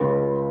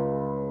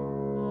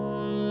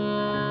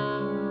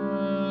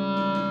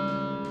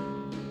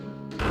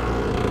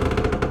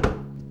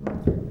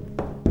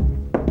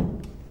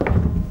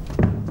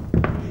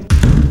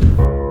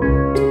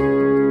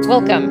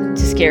Welcome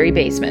to Scary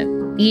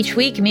Basement. Each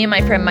week, me and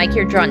my friend Mike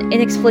are drawn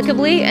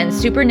inexplicably and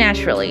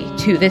supernaturally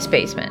to this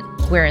basement,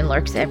 wherein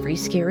lurks every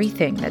scary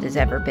thing that has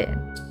ever been,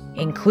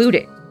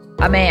 including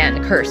a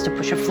man cursed to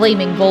push a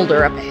flaming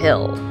boulder up a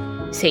hill,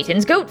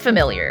 Satan's goat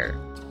familiar,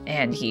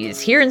 and he's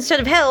here instead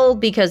of hell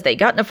because they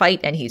got in a fight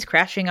and he's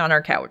crashing on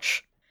our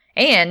couch,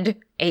 and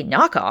a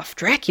knockoff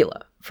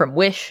Dracula from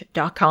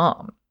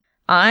Wish.com.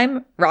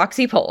 I'm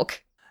Roxy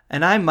Polk.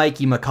 And I'm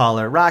Mikey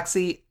McCollar.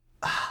 Roxy,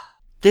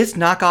 this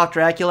knockoff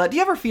Dracula, do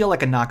you ever feel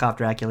like a knockoff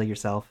Dracula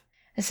yourself?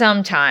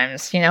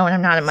 Sometimes, when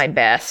I'm not at my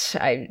best,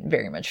 I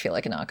very much feel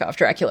like a knockoff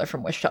Dracula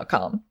from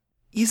Wish.com.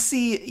 You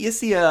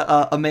see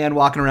a man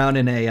walking around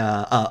in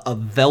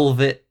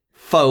a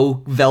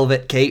faux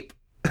velvet cape.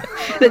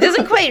 That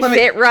doesn't quite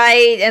fit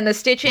right, and the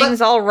stitching's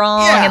all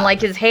wrong, and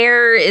like his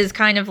hair is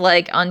kind of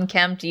like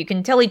unkempt. You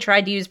can tell he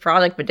tried to use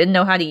product but didn't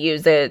know how to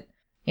use it,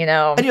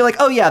 And you're like,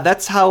 oh yeah,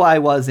 that's how I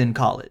was in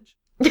college.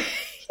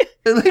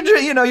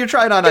 You're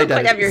trying on identities. Don't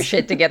quite have your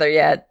shit together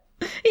yet.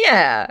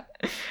 Yeah.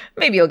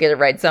 Maybe you'll get it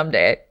right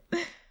someday.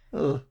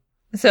 Ugh.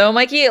 So,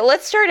 Mikey,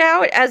 let's start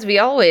out, as we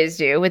always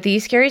do, with the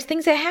scariest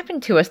things that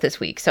happened to us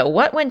this week. So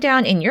what went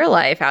down in your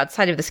life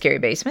outside of the scary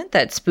basement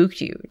that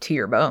spooked you to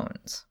your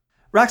bones?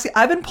 Roxy,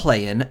 I've been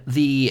playing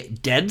the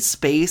Dead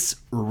Space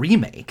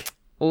remake.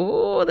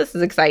 Ooh, this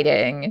is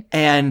exciting.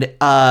 And,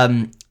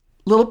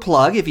 little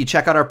plug, if you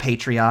check out our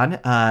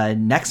Patreon,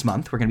 next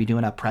month we're going to be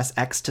doing a Press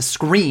X to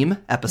Scream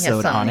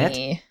episode on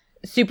it.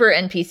 Super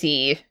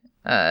NPC.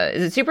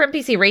 Is it Super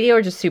NPC Radio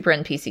or just Super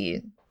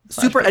NPC?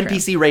 Super Patreon?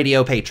 NPC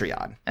Radio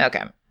Patreon.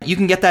 Okay. You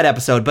can get that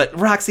episode, but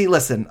Roxy,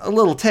 listen, a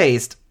little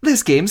taste.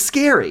 This game's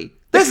scary.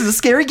 This is a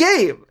scary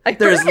game.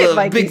 It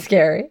might be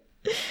scary.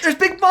 There's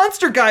big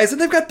monster guys,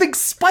 and they've got big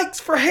spikes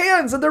for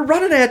hands, and they're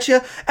running at you.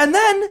 And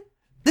then,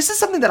 this is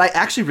something that I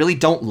actually really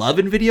don't love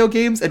in video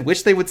games and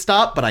wish they would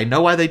stop, but I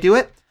know why they do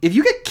it. If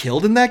you get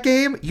killed in that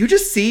game, you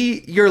just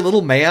see your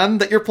little man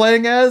that you're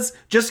playing as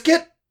just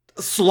get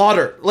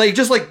slaughtered.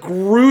 Just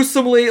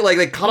gruesomely,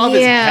 they cut off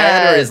his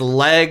head or his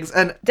legs.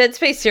 And Dead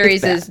Space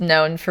series is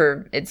known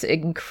for its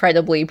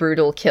incredibly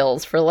brutal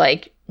kills for,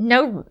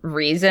 no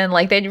reason.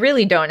 They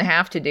really don't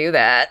have to do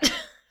that.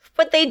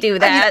 But they do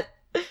that.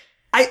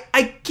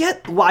 I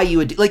get why you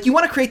would do, you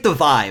want to create the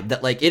vibe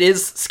that, it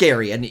is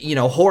scary and,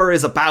 horror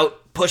is about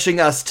pushing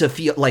us to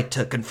feel,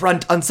 to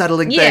confront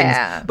unsettling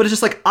things. But it's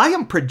just, I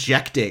am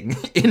projecting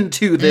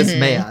into this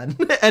man.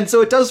 And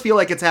so it does feel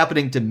like it's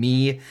happening to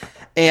me.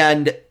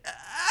 And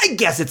I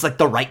guess it's,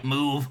 the right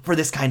move for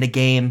this kind of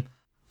game.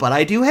 But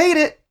I do hate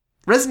it.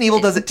 Resident Evil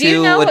does it,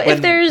 too,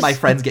 when my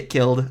friends get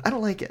killed. I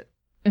don't like it.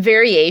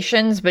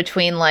 Variations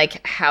between,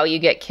 how you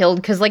get killed.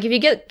 Because, if you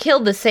get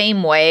killed the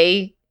same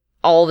way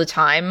all the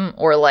time,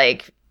 or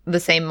the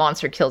same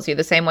monster kills you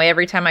the same way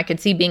every time, I could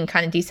see being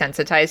kind of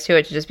desensitized to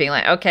it, to just being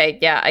okay,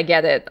 yeah, I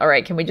get it. All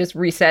right, can we just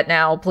reset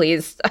now,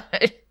 please?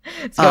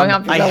 It's going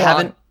on for so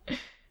long.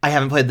 I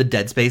haven't played the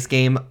Dead Space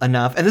game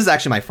enough, and this is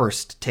actually my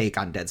first take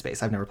on Dead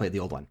Space. I've never played the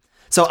old one.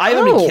 So I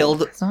haven't been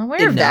killed so I'm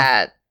aware of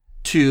that.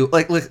 To,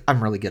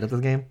 I'm really good at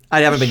this game. I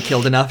haven't been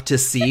killed enough to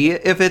see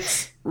if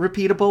it's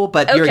repeatable,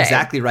 but You're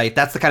exactly right.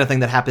 That's the kind of thing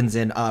that happens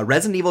in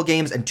Resident Evil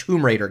games, and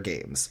Tomb Raider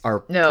games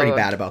are pretty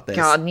bad about this.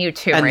 God, new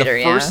Tomb Raider,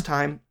 And the first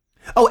time...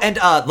 Oh, and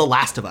The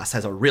Last of Us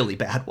has a really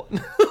bad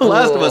one. The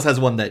Last of Us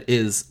has one that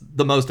is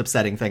the most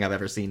upsetting thing I've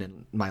ever seen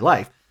in my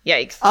life.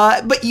 Yikes.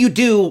 But you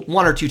do,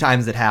 one or two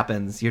times it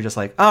happens, you're just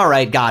all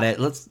right, got it,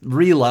 let's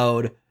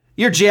reload.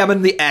 You're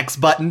jamming the X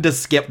button to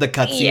skip the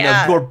cutscene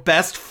of your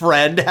best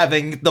friend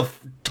having the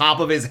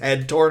top of his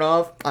head torn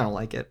off. I don't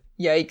like it.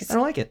 Yikes. I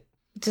don't like it.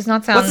 It does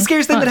not sound What's the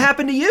scariest thing that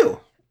happened to you?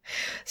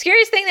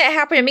 Scariest thing that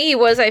happened to me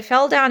was I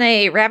fell down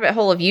a rabbit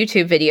hole of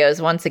YouTube videos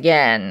once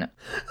again.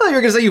 Oh, you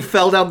were going to say you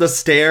fell down the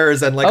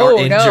stairs and are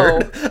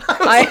injured. No.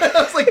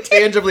 I was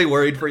tangibly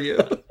worried for you.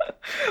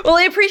 Well,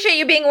 I appreciate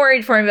you being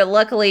worried for me, but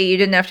luckily you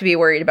didn't have to be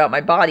worried about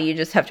my body. You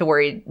just have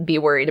to be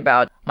worried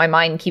about my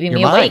mind keeping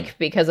me awake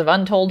because of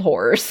untold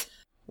horrors.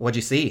 What'd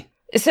you see?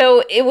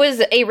 So it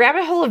was a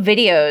rabbit hole of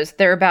videos.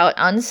 They're about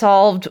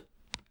unsolved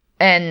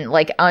and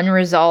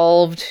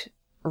unresolved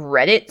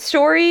Reddit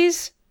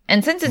stories.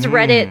 And since it's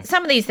Reddit,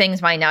 some of these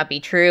things might not be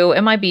true.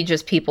 It might be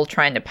just people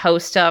trying to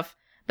post stuff.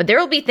 But there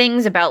will be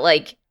things about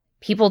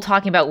people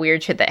talking about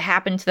weird shit that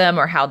happened to them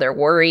or how they're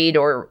worried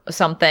or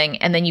something.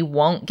 And then you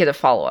won't get a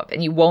follow-up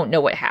and you won't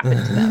know what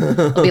happened to them.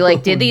 It'll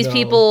be did these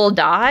people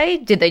die?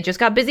 Did they just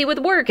got busy with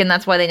work and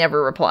that's why they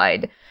never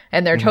replied?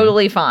 And they're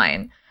totally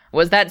fine.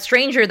 Was that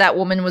stranger that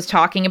woman was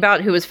talking about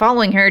who was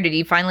following her, did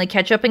he finally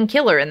catch up and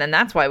kill her? And then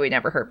that's why we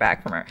never heard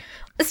back from her.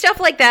 Stuff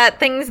like that.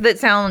 Things that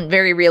sound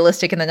very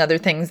realistic and then other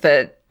things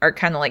that are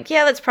kind of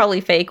yeah, that's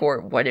probably fake. Or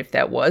what if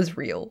that was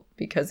real?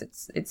 Because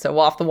it's so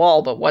off the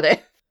wall, but what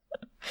if?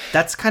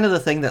 That's kind of the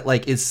thing that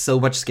is so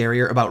much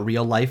scarier about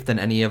real life than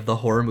any of the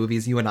horror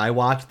movies you and I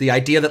watched. The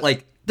idea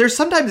that there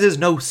sometimes is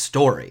no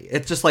story.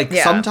 It's just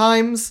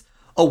sometimes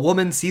a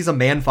woman sees a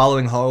man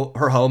following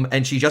her home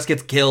and she just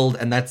gets killed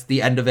and that's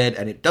the end of it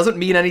and it doesn't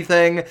mean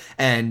anything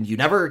and you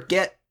never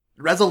get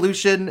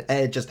resolution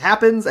and it just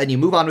happens and you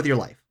move on with your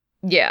life.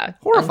 Yeah,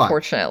 horrifying.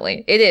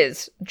 Unfortunately. It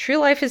is. True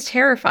life is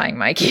terrifying,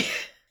 Mikey.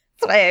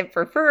 That's why I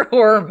prefer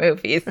horror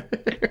movies.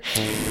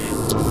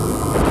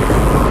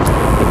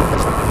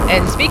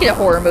 And speaking of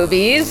horror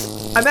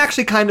movies... I'm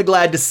actually kind of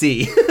glad to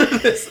see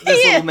this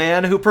little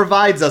man who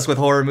provides us with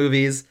horror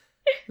movies.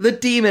 The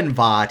Demon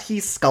Bot.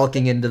 He's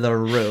skulking into the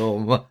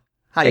room.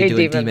 How you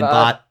doing, Demon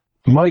Bot?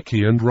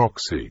 Mikey and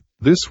Roxy,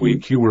 this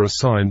week you were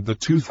assigned the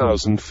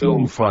 2000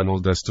 film Final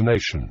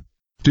Destination.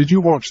 Did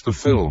you watch the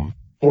film,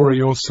 or are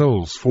your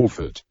souls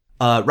forfeit?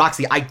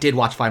 Roxy, I did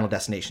watch Final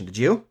Destination. Did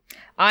you?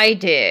 I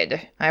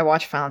did. I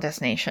watched Final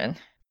Destination.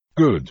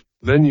 Good.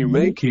 Then you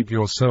may keep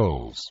your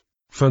souls.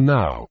 For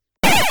now.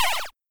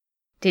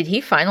 Did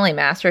he finally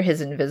master his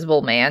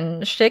invisible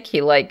man shtick?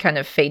 He, kind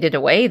of faded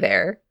away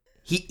there.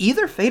 He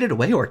either faded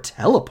away or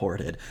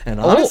teleported. And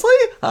honestly,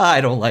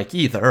 I don't like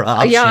either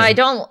option. Yeah, I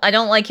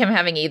don't like him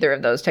having either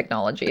of those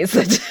technologies.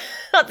 It's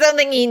not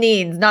something he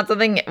needs. Not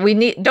something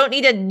don't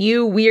need a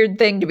new weird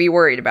thing to be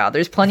worried about.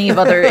 There's plenty of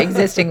other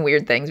existing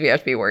weird things we have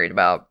to be worried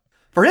about.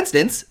 For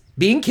instance,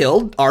 being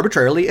killed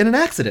arbitrarily in an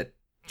accident.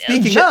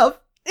 Speaking of...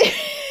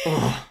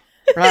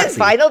 Roxy.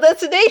 Final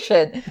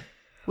Destination.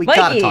 We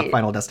gotta talk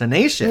Final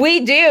Destination. We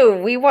do.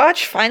 We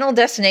watched Final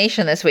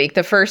Destination this week,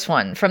 the first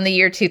one from the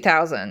year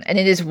 2000. And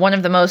it is one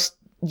of the most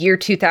year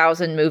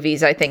 2000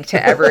 movies, I think,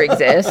 to ever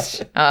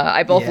exist.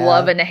 I both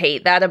love and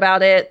hate that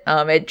about it.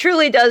 It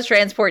truly does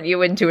transport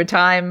you into a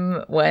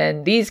time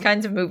when these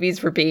kinds of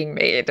movies were being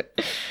made.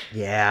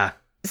 Yeah.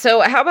 So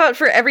how about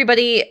for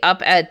everybody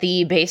up at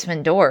the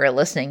basement door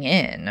listening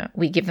in,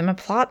 we give them a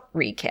plot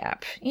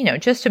recap,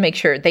 just to make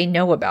sure they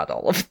know about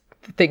all of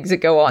the things that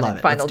go on in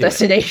Final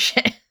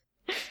Destination.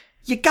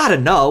 You gotta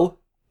know.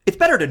 It's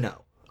better to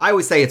know. I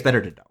always say it's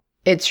better to know.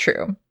 It's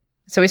true.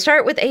 So we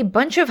start with a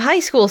bunch of high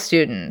school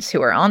students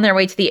who are on their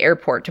way to the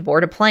airport to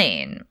board a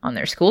plane on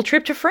their school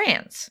trip to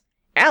France.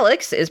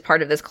 Alex is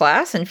part of this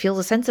class and feels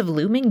a sense of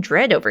looming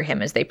dread over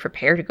him as they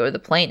prepare to go to the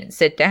plane and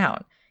sit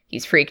down.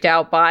 He's freaked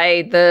out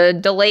by the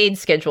delayed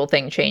schedule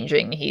thing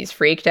changing. He's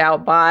freaked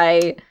out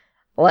by...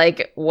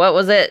 what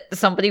was it?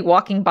 Somebody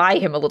walking by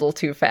him a little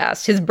too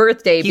fast. His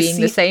birthday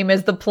being the same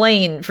as the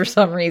plane for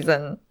some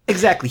reason.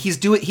 Exactly. He's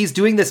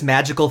doing this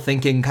magical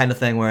thinking kind of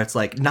thing where it's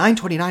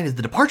 9:29 is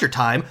the departure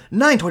time.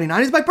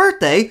 9:29 is my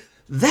birthday.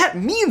 That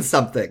means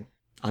something.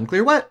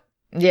 Unclear what?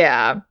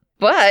 Yeah.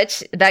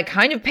 But that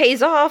kind of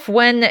pays off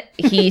when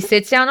he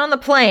sits down on the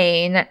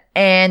plane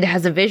and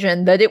has a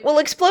vision that it will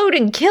explode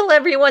and kill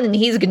everyone and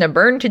he's going to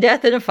burn to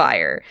death in a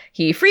fire.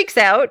 He freaks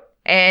out.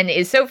 And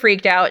is so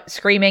freaked out,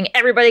 screaming,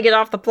 "Everybody get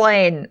off the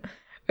plane!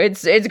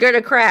 It's going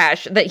to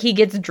crash," that he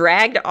gets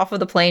dragged off of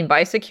the plane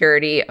by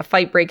security. A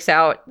fight breaks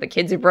out. The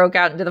kids who broke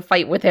out into the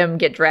fight with him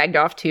get dragged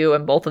off too,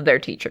 and both of their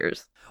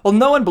teachers. Well,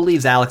 no one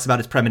believes Alex about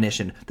his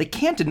premonition. They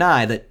can't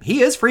deny that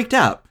he is freaked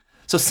out.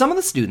 So some of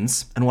the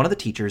students and one of the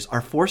teachers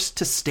are forced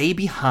to stay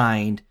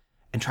behind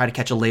and try to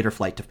catch a later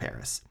flight to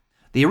Paris.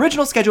 The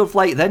original scheduled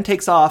flight then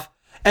takes off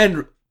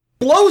and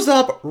blows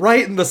up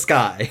right in the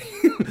sky.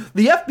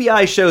 The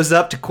FBI shows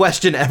up to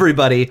question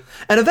everybody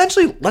and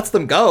eventually lets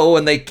them go,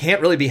 and they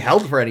can't really be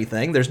held for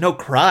anything. There's no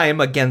crime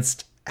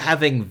against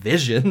having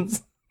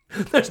visions.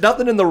 There's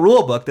nothing in the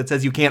rule book that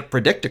says you can't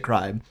predict a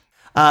crime.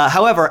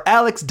 However,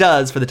 Alex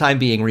does, for the time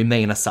being,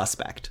 remain a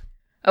suspect.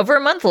 Over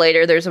a month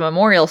later, there's a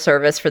memorial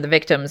service for the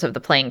victims of the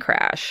plane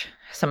crash.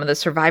 Some of the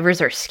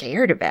survivors are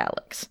scared of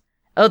Alex.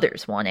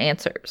 Others want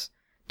answers.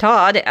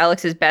 Todd,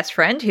 Alex's best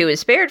friend, who is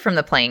spared from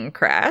the plane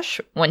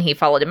crash when he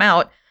followed him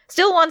out,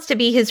 still wants to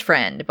be his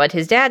friend, but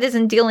his dad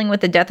isn't dealing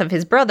with the death of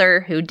his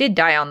brother, who did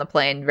die on the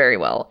plane, very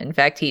well. In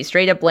fact, he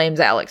straight up blames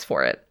Alex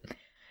for it.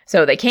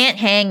 So they can't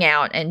hang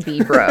out and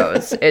be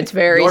bros. It's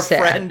very sad.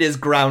 Your friend is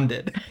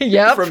grounded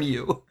from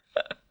you.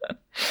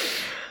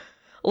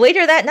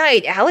 Later that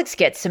night, Alex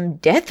gets some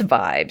death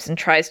vibes and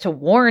tries to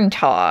warn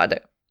Todd.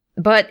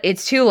 But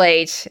it's too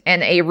late,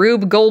 and a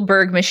Rube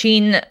Goldberg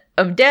machine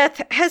of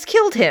death has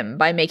killed him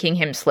by making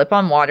him slip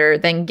on water,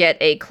 then get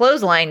a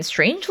clothesline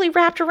strangely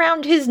wrapped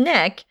around his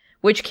neck,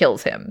 which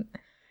kills him.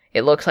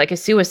 It looks like a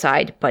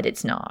suicide, but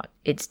it's not.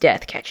 It's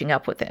death catching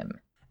up with him.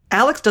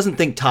 Alex doesn't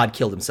think Todd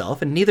killed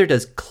himself, and neither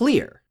does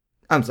Clear.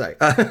 I'm sorry.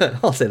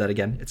 I'll say that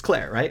again. It's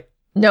Claire, right?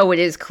 No, it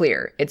is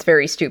Clear. It's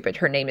very stupid.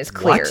 Her name is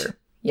Clear. What?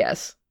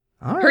 Yes.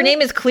 All right. Her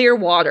name is Clear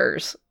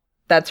Waters.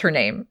 That's her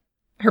name.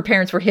 Her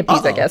parents were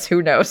hippies, I guess.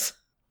 Who knows?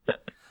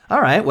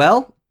 All right.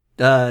 Well,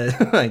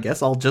 I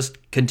guess I'll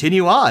just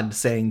continue on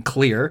saying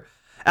Clear.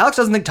 Alex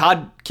doesn't think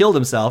Todd killed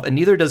himself, and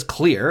neither does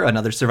Clear,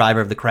 another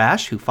survivor of the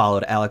crash who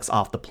followed Alex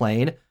off the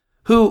plane,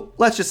 who,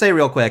 let's just say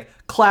real quick,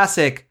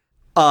 classic,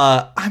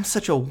 I'm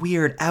such a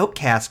weird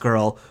outcast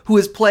girl, who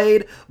is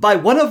played by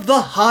one of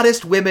the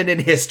hottest women in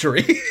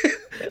history.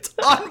 It's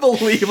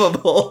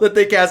unbelievable that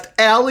they cast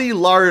Allie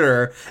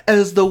Larder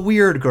as the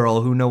weird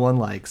girl who no one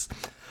likes.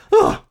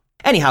 Ugh.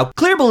 Anyhow,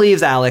 Clear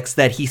believes Alex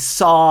that he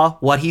saw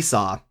what he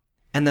saw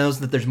and knows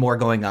that there's more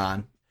going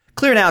on.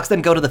 Clear and Alex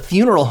then go to the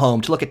funeral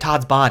home to look at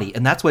Todd's body,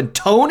 and that's when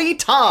Tony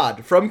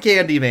Todd from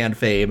Candyman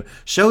fame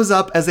shows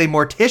up as a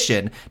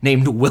mortician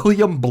named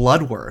William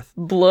Bloodworth,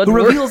 who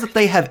reveals that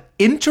they have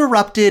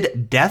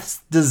interrupted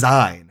Death's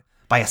design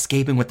by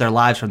escaping with their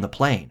lives from the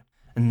plane.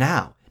 And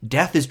now,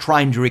 Death is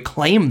trying to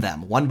reclaim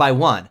them one by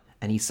one,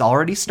 and he's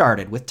already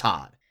started with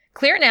Todd.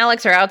 Clear and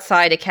Alex are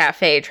outside a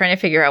cafe trying to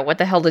figure out what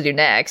the hell to do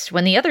next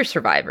when the other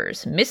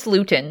survivors, Miss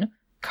Luton,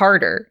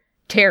 Carter,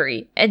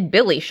 Terry, and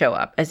Billy show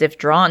up, as if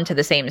drawn to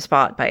the same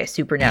spot by a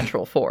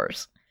supernatural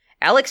force.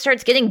 Alex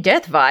starts getting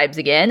Death vibes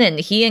again, and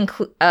he and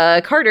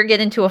Carter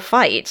get into a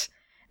fight.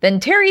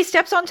 Then Terry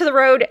steps onto the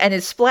road and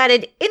is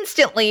splatted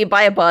instantly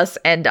by a bus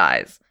and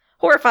dies.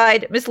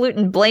 Horrified, Miss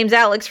Luton blames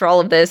Alex for all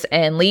of this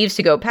and leaves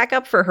to go pack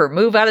up for her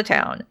move out of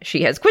town.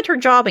 She has quit her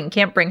job and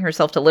can't bring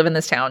herself to live in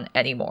this town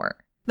anymore.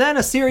 Then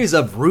a series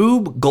of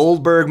Rube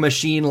Goldberg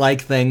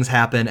machine-like things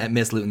happen at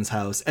Miss Luton's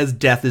house as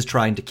Death is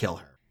trying to kill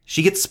her.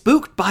 She gets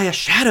spooked by a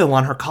shadow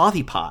on her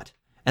coffee pot.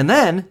 And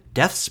then,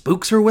 Death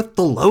spooks her with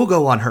the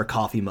logo on her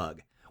coffee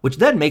mug, which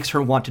then makes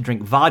her want to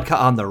drink vodka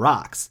on the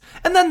rocks.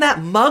 And then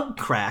that mug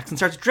cracks and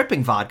starts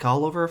dripping vodka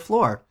all over her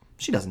floor.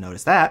 She doesn't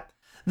notice that.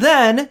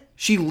 Then,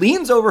 she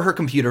leans over her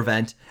computer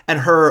vent, and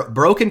her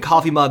broken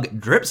coffee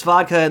mug drips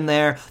vodka in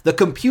there. The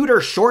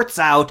computer shorts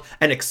out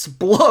and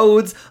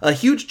explodes. A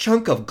huge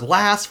chunk of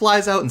glass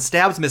flies out and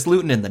stabs Miss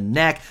Luton in the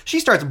neck.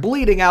 She starts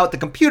bleeding out. The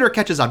computer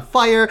catches on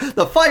fire.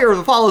 The fire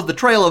follows the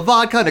trail of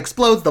vodka and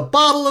explodes the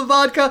bottle of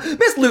vodka.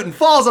 Miss Luton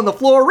falls on the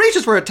floor,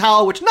 reaches for a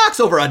towel, which knocks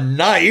over a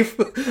knife.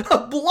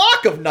 A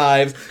block of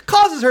knives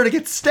causes her to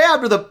get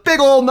stabbed with a big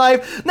old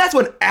knife. And that's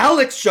when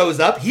Alex shows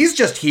up. He's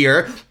just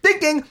here,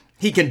 thinking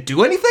he can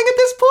do anything at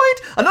this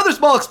point? Another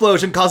small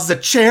explosion causes a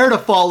chair to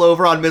fall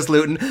over on Miss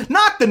Luton,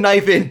 knock the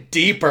knife in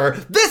deeper.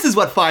 This is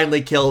what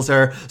finally kills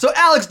her. So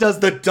Alex does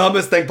the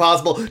dumbest thing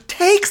possible,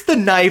 takes the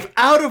knife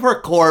out of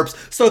her corpse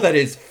so that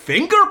his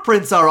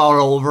fingerprints are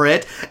all over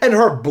it, and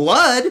her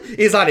blood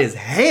is on his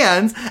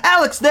hands.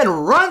 Alex then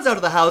runs out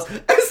of the house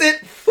as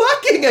it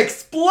fucking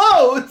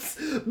explodes.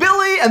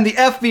 Billy and the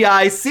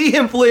FBI see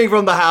him fleeing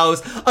from the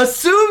house,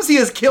 assumes he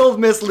has killed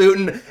Miss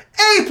Luton.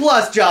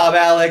 A+ job,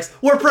 Alex.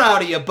 We're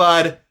proud of you,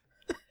 bud.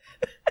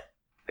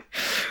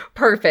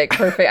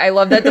 Perfect. I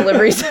love that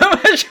delivery so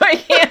much. I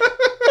can't.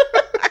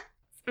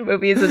 The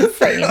movie is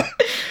insane.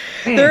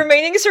 The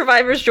remaining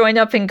survivors join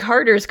up in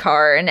Carter's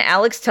car, and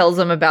Alex tells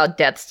them about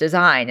Death's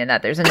design and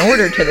that there's an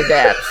order to the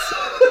deaths.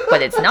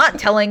 But he's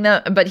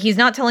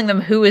not telling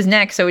them who is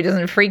next, so he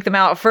doesn't freak them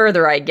out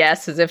further, I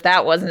guess, as if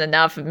that wasn't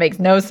enough. It makes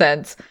no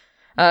sense.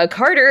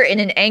 Carter, in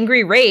an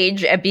angry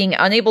rage at being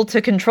unable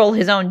to control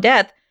his own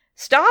death,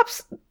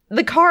 stops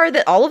the car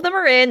that all of them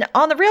are in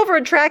on the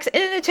railroad tracks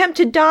in an attempt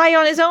to die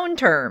on his own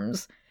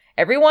terms.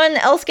 Everyone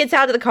else gets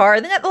out of the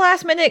car, then at the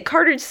last minute,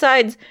 Carter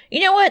decides,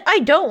 you know what, I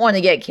don't want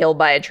to get killed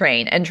by a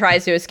train, and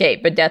tries to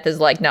escape, but Death is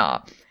like,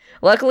 nah.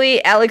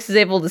 Luckily, Alex is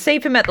able to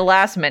save him at the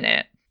last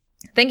minute.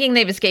 Thinking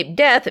they've escaped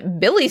Death,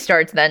 Billy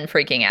starts then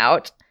freaking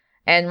out,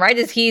 and right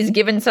as he's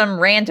given some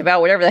rant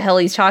about whatever the hell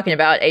he's talking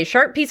about, a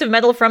sharp piece of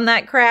metal from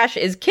that crash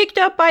is kicked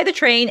up by the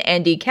train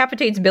and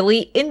decapitates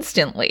Billy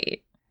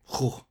instantly.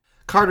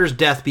 Carter's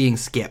death being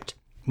skipped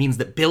means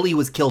that Billy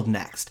was killed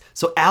next,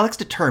 so Alex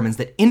determines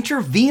that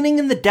intervening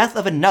in the death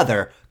of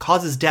another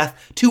causes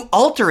Death to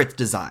alter its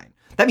design.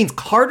 That means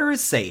Carter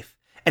is safe,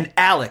 and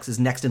Alex is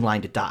next in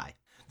line to die.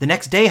 The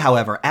next day,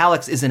 however,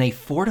 Alex is in a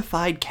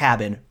fortified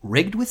cabin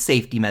rigged with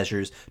safety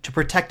measures to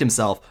protect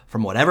himself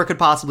from whatever could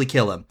possibly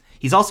kill him.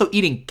 He's also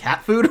eating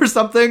cat food or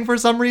something for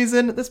some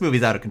reason. This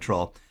movie's out of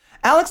control.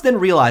 Alex then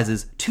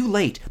realizes, too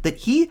late, that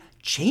he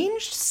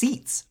changed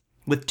seats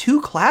with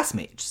two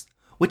classmates,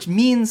 which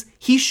means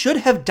he should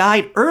have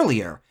died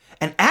earlier.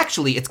 And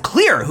actually, it's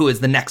clear who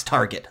is the next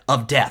target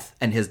of Death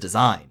and his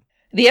design.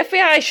 The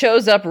FBI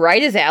shows up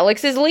right as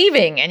Alex is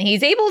leaving, and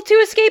he's able to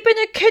escape in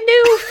a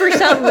canoe for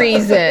some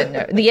reason.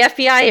 The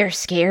FBI are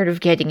scared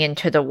of getting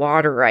into the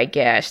water, I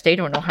guess. They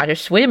don't know how to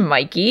swim,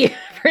 Mikey.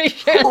 We're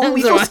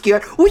so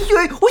scared.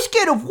 We're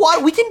scared of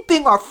water. We didn't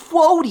bring our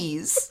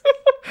floaties.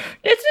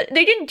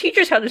 They didn't teach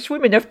us how to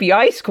swim in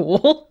FBI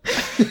school.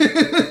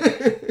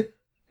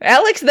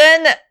 Alex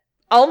then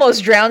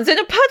almost drowns in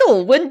a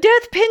puddle when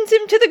Death pins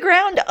him to the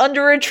ground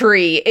under a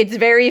tree. It's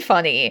very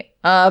funny.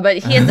 But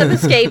he ends up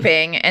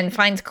escaping and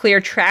finds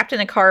Clear trapped in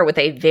a car with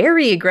a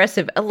very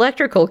aggressive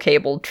electrical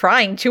cable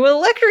trying to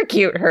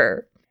electrocute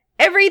her.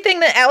 Everything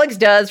that Alex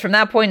does from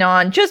that point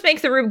on just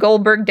makes the Rube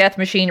Goldberg death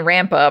machine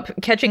ramp up,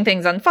 catching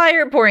things on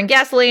fire, pouring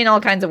gasoline, all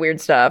kinds of weird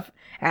stuff.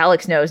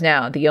 Alex knows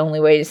now the only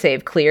way to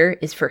save Clear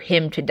is for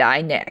him to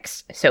die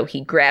next, so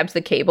he grabs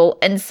the cable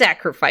and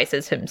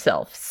sacrifices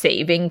himself,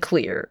 saving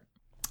Clear.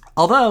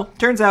 Although,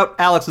 turns out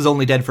Alex was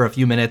only dead for a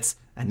few minutes,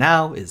 and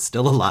now is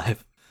still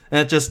alive.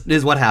 That just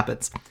is what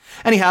happens.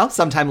 Anyhow,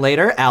 sometime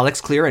later,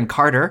 Alex, Clear, and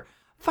Carter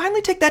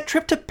finally take that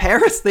trip to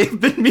Paris they've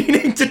been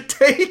meaning to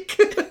take.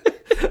 You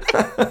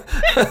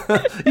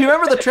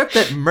remember the trip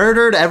that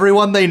murdered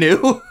everyone they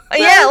knew?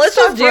 Yeah, let's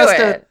just do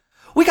it.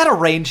 We got a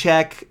rain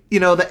check. You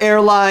know, the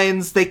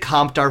airlines, they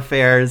comped our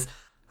fares.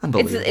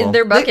 Unbelievable.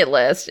 Their bucket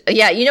list.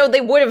 Yeah,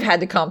 they would have had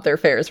to comp their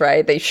fares,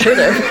 right? They should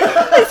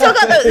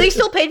have. They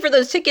still paid for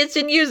those tickets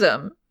and use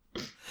them.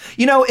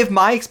 If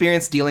my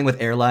experience dealing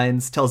with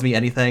airlines tells me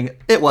anything,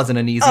 it wasn't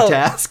an easy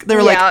task. They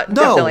were like, no,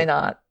 definitely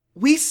not.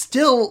 We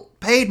still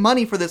paid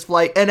money for this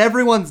flight and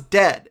everyone's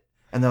dead.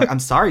 And they're like, I'm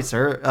sorry,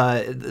 sir.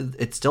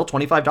 It's still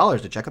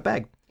 $25 to check a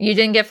bag. You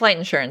didn't get flight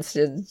insurance.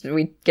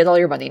 We get all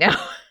your money now.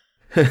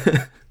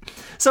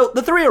 So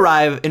the three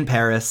arrive in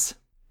Paris.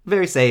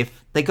 Very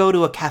safe. They go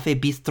to a cafe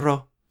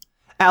bistro.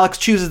 Alex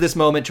chooses this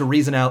moment to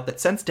reason out that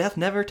since death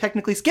never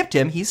technically skipped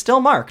him, he's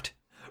still marked.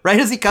 Right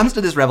as he comes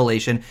to this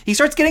revelation, he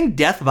starts getting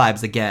death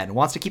vibes again,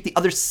 wants to keep the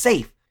others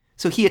safe.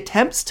 So he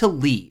attempts to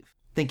leave,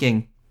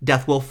 thinking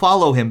death will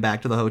follow him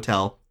back to the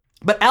hotel.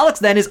 But Alex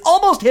then is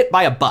almost hit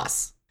by a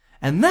bus.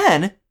 And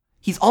then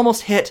he's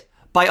almost hit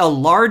by a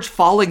large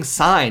falling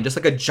sign, just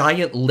like a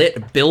giant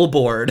lit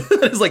billboard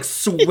that is like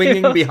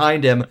swinging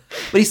behind him.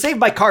 But he's saved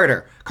by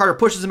Carter. Carter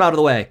pushes him out of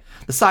the way.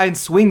 The sign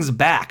swings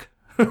back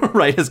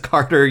right as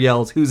Carter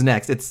yells, "Who's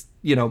next?" It's,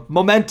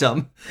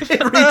 momentum.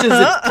 It reaches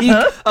its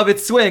peak of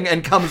its swing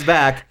and comes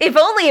back. If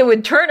only it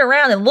would turn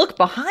around and look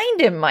behind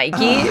him,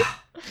 Mikey.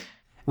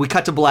 We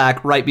cut to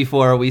black right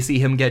before we see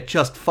him get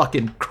just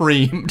fucking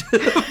creamed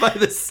by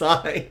the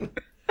sign.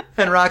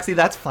 And Roxy,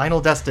 that's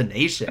Final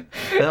Destination.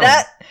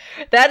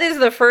 That is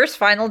the first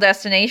Final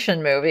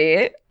Destination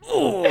movie.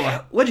 Ooh,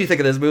 what'd you think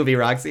of this movie,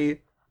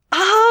 Roxy?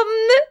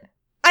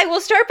 I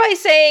will start by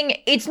saying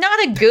it's not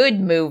a good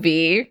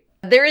movie.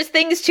 There is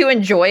things to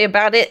enjoy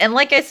about it. And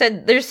like I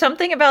said, there's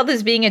something about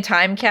this being a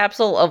time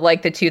capsule of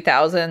like the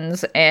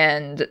 2000s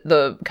and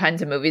the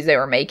kinds of movies they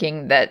were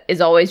making that is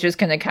always just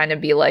going to kind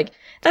of be like,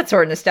 that's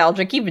sort of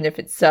nostalgic, even if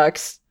it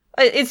sucks.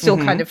 It's still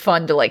kind of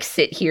fun to like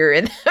sit here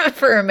and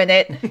for a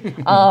minute.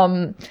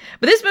 But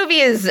this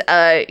movie is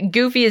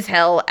goofy as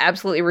hell,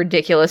 absolutely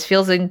ridiculous,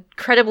 feels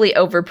incredibly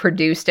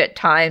overproduced at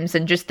times,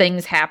 and just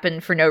things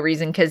happen for no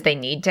reason because they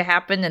need to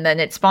happen. And then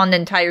it spawned an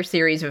entire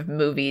series of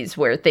movies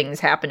where things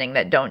happening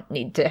that don't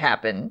need to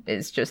happen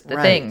is just the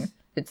thing.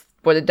 It's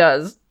what it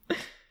does.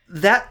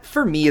 That,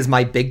 for me, is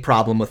my big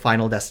problem with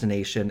Final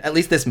Destination. At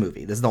least this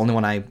movie. This is the only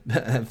one I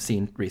have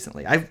seen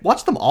recently. I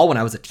watched them all when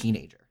I was a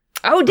teenager.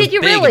 Oh, did you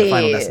really?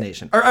 Final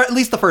Destination. Or at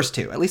least the first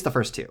two.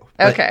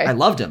 But okay. I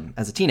loved them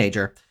as a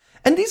teenager.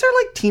 And these are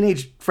like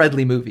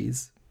teenage-friendly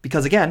movies.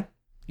 Because again,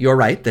 you're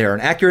right, they're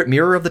an accurate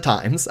mirror of the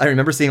times. I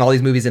remember seeing all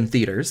these movies in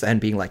theaters and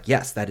being like,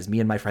 yes, that is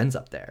me and my friends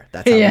up there.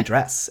 That's how we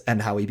dress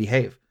and how we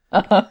behave.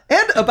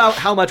 And about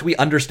how much we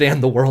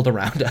understand the world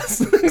around us.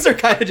 Things are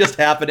kind of just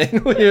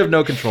happening. We have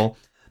no control.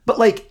 But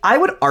like, I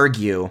would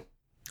argue,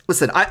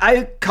 listen,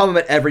 I come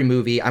at every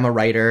movie. I'm a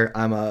writer.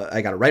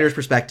 I got a writer's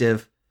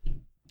perspective.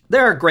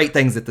 There are great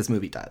things that this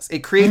movie does. It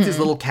creates these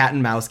little cat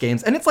and mouse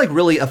games, and it's like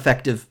really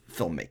effective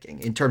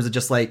filmmaking in terms of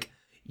just like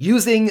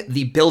using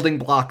the building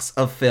blocks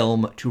of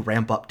film to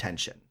ramp up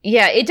tension.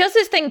 Yeah, it does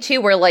this thing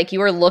too where like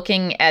you are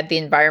looking at the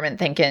environment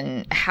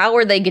thinking, how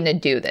are they going to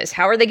do this?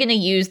 How are they going to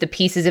use the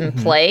pieces in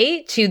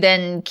play to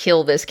then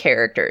kill this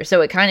character?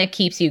 So it kind of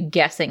keeps you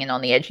guessing and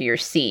on the edge of your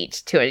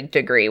seat to a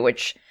degree,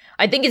 which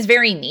I think is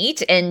very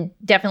neat, and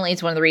definitely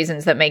it's one of the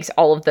reasons that makes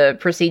all of the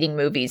preceding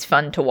movies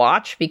fun to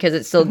watch, because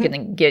it's still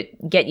going to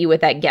get you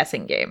with that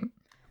guessing game.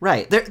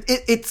 Right.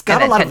 It's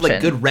got a lot of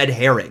like good red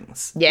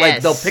herrings. Yes.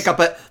 Like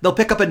they'll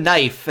pick up a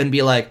knife and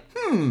be like,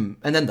 and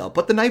then they'll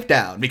put the knife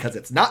down because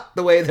it's not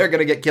the way they're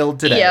going to get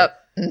killed today. Yep.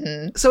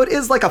 Mm-hmm. So it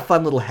is like a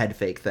fun little head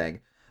fake thing.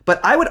 But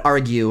I would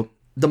argue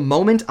the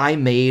moment I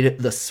made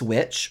the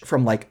switch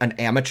from like an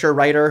amateur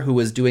writer who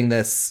was doing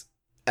this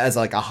as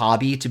like a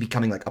hobby to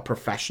becoming like a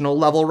professional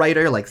level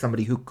writer, like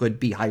somebody who could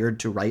be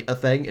hired to write a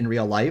thing in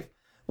real life,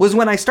 was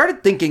when I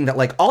started thinking that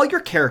like all your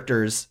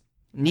characters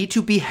need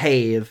to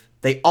behave,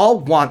 they all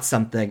want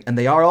something, and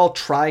they are all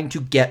trying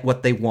to get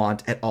what they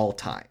want at all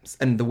times.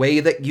 And the way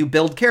that you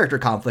build character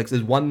conflicts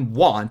is one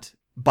want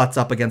butts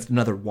up against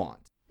another want.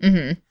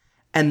 Mm-hmm.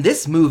 And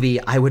this movie,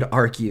 I would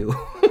argue,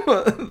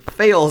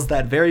 fails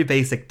that very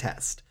basic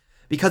test.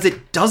 Because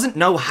it doesn't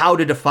know how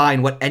to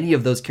define what any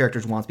of those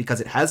characters wants, because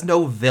it has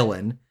no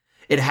villain.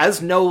 It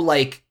has no,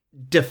 like,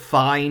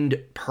 defined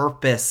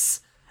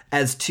purpose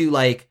as to,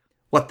 like,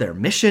 what their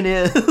mission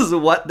is,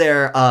 what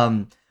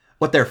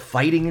they're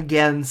fighting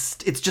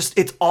against.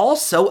 It's all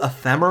so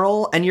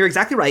ephemeral, and you're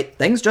exactly right.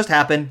 Things just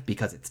happen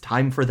because it's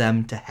time for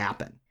them to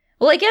happen.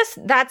 Well, I guess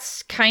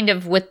that's kind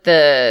of with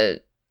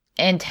the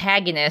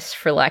antagonist,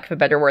 for lack of a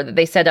better word, that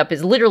they set up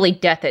is literally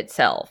death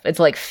itself. It's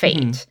like fate.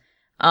 Mm-hmm.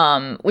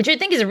 Which I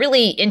think is a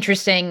really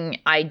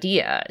interesting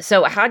idea.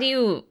 So how do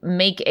you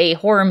make a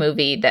horror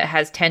movie that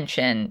has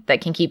tension,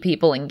 that can keep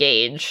people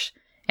engaged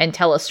and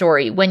tell a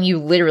story when you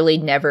literally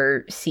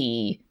never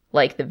see,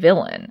 like, the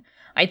villain?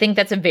 I think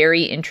that's a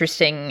very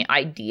interesting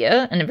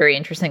idea and a very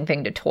interesting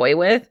thing to toy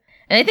with.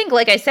 And I think,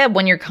 like I said,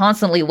 when you're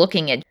constantly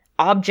looking at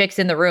objects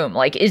in the room,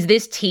 like, is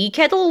this tea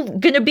kettle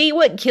gonna be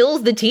what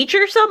kills the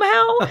teacher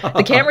somehow?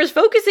 The camera's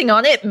focusing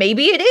on it.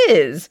 Maybe it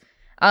is.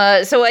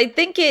 So I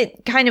think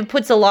it kind of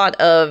puts a lot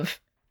of,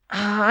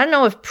 I don't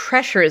know if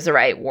pressure is the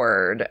right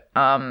word.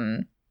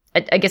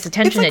 I guess,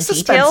 attention to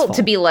detail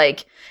to be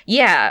like,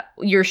 yeah,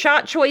 your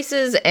shot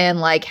choices and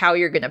like how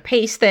you're going to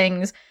pace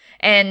things.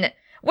 And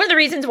one of the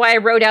reasons why I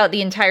wrote out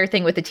the entire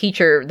thing with the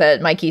teacher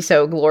that Mikey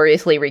so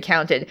gloriously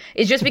recounted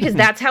is just because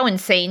that's how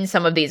insane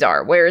some of these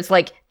are, where it's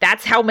like,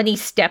 that's how many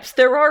steps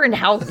there are and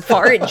how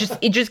far it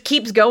just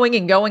keeps going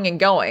and going and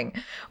going.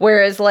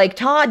 Whereas like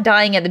Todd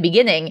dying at the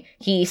beginning,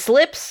 he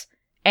slips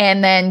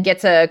and then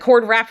gets a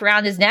cord wrapped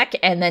around his neck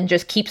and then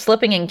just keeps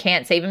slipping and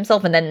can't save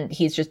himself. And then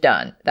he's just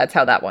done. That's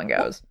how that one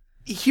goes.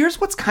 Here's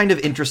what's kind of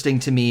interesting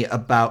to me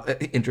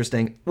about,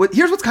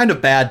 here's what's kind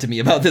of bad to me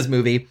about this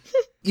movie.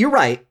 You're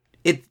right.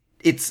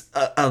 It's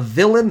a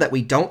villain that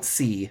we don't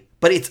see,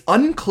 but it's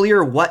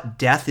unclear what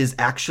Death is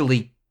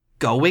actually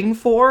going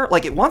for.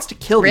 Like, it wants to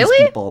kill these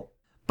people.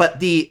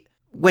 But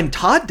when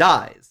Todd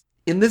dies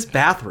in this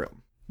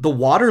bathroom, the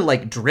water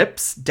like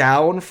drips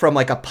down from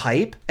like a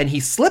pipe and he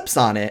slips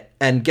on it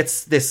and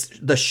gets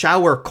the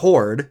shower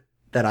cord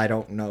that I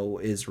don't know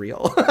is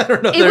real. I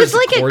don't know. It was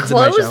like a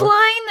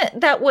clothesline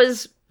that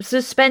was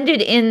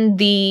suspended in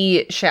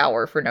the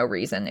shower for no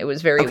reason. It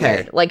was very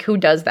weird. Like, who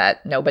does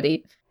that?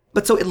 Nobody.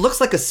 But so it looks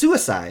like a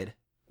suicide.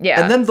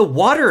 Yeah. And then the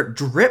water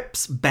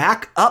drips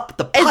back up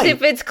the pipe. As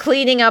if it's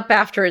cleaning up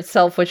after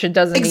itself, which it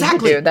doesn't need to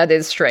do. That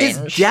is strange.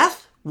 Is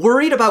Death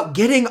worried about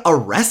getting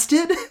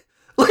arrested?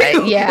 Like,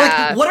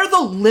 what are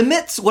the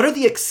limits? What are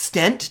the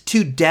extent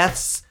to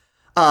Death's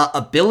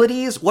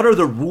abilities? What are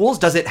the rules?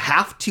 Does it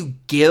have to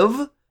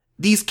give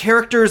these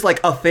characters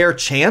like a fair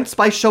chance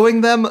by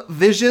showing them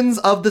visions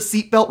of the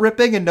seatbelt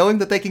ripping and knowing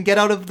that they can get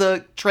out of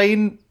the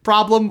train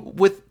problem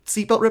with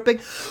seatbelt ripping?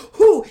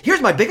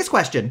 Here's my biggest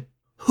question.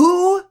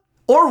 Who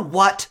or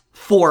what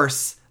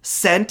force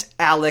sent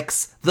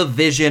Alex the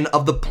vision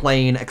of the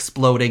plane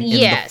exploding in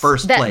the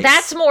first place?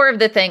 That's more of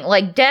the thing.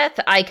 Like, Death,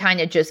 I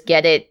kind of just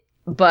get it,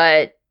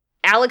 but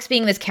Alex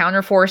being this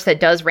counterforce that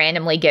does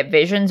randomly get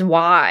visions,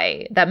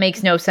 why? That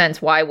makes no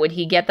sense. Why would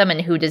he get them,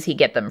 and who does he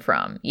get them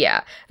from?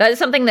 Yeah, that is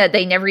something that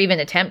they never even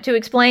attempt to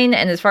explain,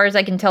 and as far as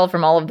I can tell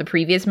from all of the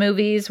previous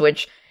movies,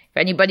 which, if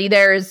anybody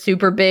there is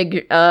super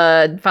big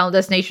Final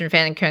Destination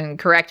fan can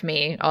correct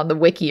me on the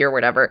wiki or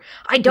whatever,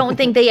 I don't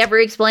think they ever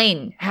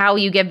explain how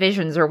you get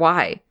visions or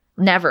why.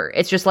 Never.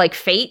 It's just like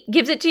fate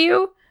gives it to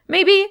you,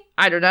 maybe?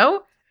 I don't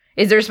know.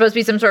 Is there supposed to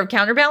be some sort of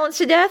counterbalance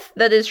to Death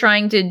that is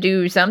trying to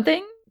do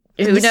something?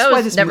 Who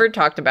knows? Never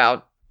talked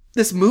about.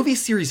 This movie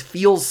series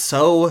feels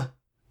so,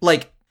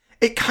 like,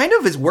 it kind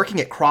of is working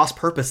at cross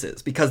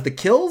purposes, because the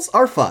kills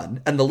are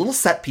fun, and the little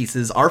set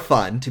pieces are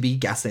fun to be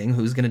guessing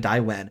who's going to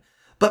die when.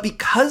 But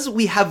because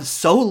we have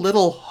so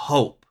little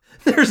hope,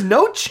 there's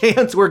no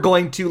chance we're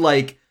going to,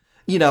 like,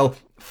 you know,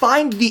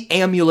 find the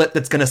amulet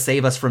that's going to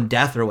save us from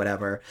death or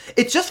whatever.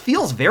 It just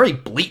feels very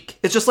bleak.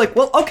 It's just like,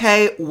 well,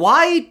 okay,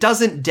 why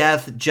doesn't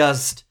Death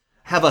just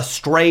have a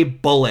stray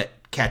bullet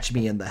catch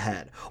me in the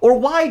head? Or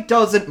why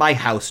doesn't my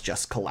house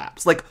just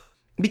collapse? Like,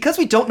 because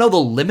we don't know the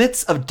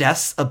limits of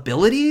Death's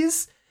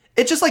abilities,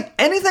 it's just like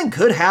anything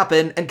could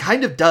happen and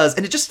kind of does,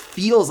 and it just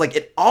feels like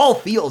it all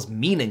feels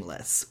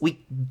meaningless.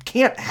 We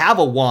can't have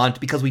a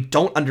want because we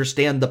don't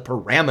understand the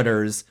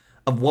parameters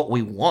of what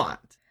we want.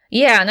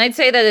 Yeah, and I'd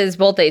say that is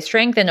both a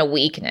strength and a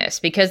weakness,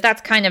 because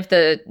that's kind of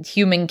the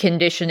human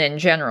condition in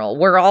general.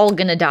 We're all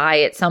gonna die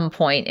at some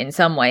point in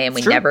some way, and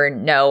we never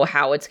know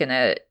how it's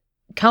gonna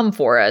come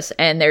for us,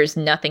 and there's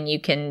nothing you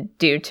can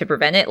do to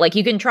prevent it. Like,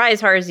 you can try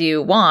as hard as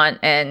you want,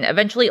 and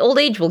eventually old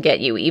age will get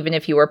you, even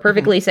if you are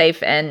perfectly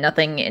safe and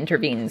nothing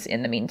intervenes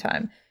in the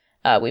meantime.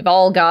 We've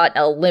all got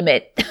a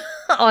limit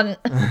on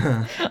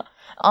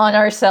on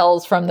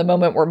ourselves from the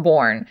moment we're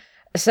born.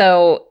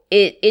 So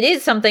it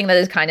is something that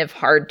is kind of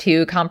hard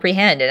to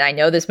comprehend, and I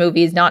know this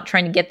movie is not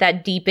trying to get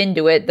that deep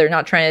into it. They're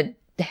not trying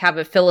to have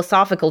a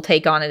philosophical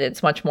take on it.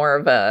 It's much more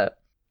of a,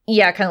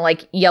 kind of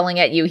like yelling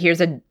at you,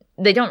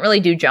 they don't really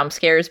do jump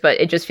scares,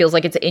 but it just feels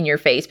like it's in your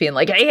face, being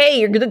like, hey,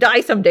 you're gonna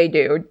die someday,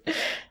 dude.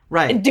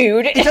 Right.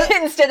 Dude.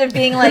 Instead of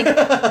being like,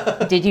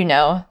 did you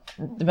know?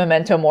 The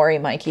memento mori,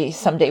 Mikey.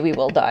 Someday we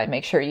will die.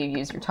 Make sure you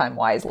use your time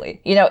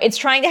wisely. You know, it's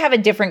trying to have a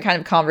different kind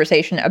of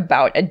conversation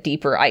about a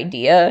deeper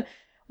idea,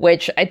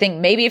 which I think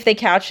maybe if they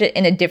couched it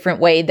in a different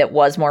way that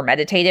was more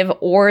meditative,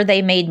 or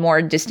they made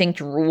more distinct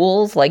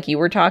rules like you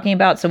were talking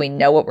about so we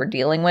know what we're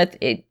dealing with,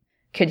 it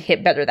could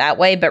hit better that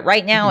way. But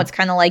right now it's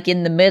kind of like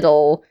in the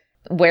middle,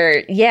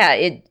 where,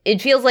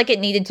 it feels like it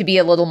needed to be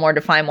a little more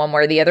defined one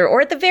way or the other.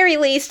 Or at the very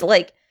least,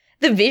 like,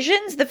 the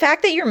visions, the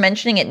fact that you're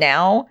mentioning it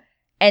now,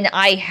 and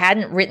I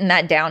hadn't written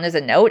that down as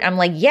a note, I'm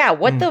like,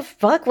 what the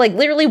fuck? Like,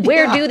 literally,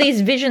 where do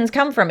these visions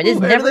come from? It is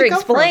never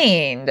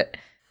explained.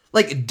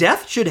 Like,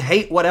 Death should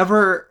hate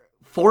whatever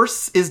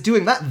force is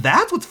doing that.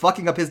 That's what's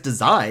fucking up his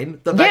design.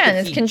 The fact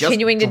and it's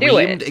continuing to do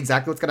it.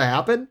 Exactly what's going to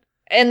happen.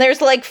 And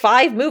there's like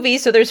 5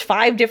 movies, so there's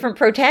 5 different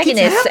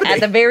protagonists at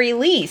the very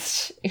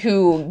least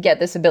who get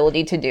this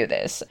ability to do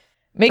this.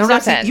 Makes no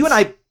sense. You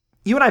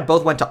and I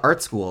both went to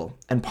art school,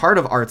 and part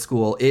of art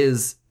school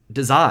is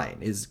design,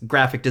 is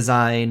graphic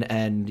design,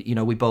 and, you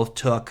know, we both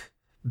took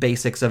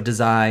basics of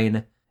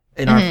design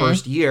in our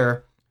first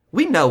year.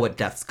 We know what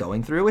Death's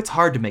going through. It's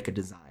hard to make a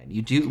design.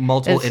 You do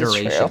multiple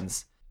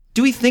iterations.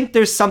 do we think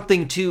there's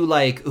something to,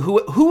 like,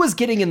 who was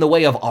getting in the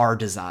way of our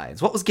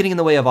designs? What was getting in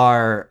the way of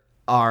our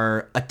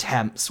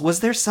attempts?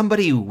 Was there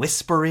somebody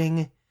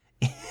whispering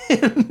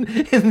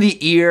in the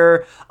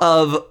ear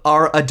of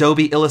our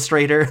Adobe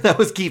Illustrator that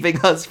was keeping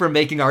us from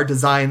making our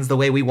designs the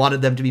way we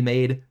wanted them to be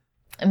made?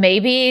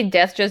 Maybe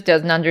Death just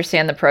doesn't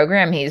understand the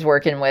program he's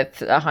working with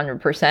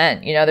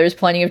 100%. You know, there's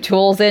plenty of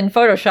tools in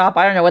Photoshop.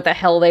 I don't know what the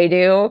hell they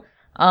do.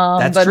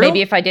 But true.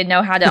 Maybe if I did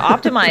know how to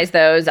optimize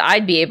those,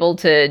 I'd be able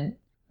to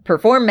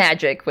perform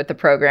magic with the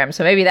program.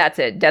 So maybe that's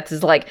it. Death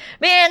is like,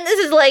 man, this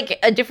is like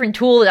a different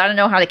tool that I don't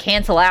know how to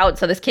cancel out.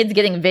 So this kid's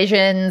getting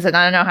visions and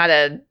I don't know how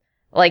to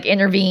like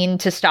intervene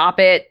to stop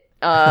it.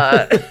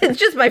 It's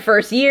just my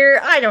first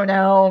year. I don't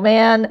know,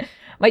 man.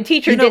 My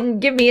teacher didn't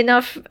give me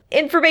enough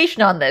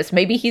information on this.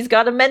 Maybe he's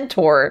got a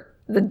mentor,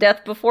 the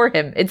Death before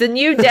him. It's a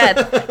new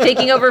Death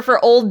taking over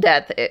for old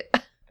Death.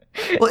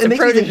 Well, it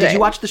makes me think, did you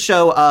watch the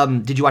show,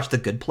 did you watch The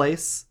Good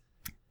Place?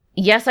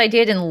 Yes, I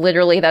did, and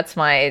literally that's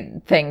my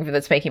thing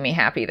that's making me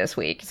happy this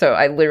week. So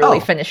I literally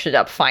finished it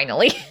up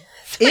finally.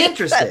 So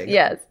interesting.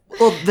 Yes.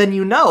 Well,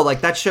 then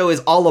like that show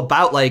is all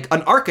about like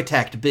an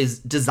architect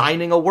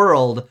designing a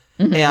world,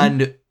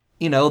 and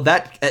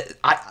that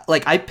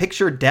I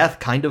picture Death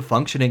kind of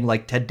functioning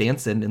like Ted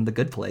Danson in The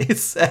Good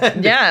Place.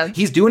 And yeah,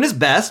 he's doing his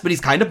best, but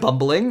he's kind of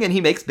bumbling, and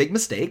he makes big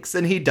mistakes,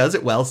 and he does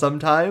it well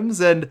sometimes,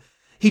 and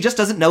he just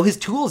doesn't know his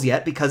tools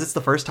yet because it's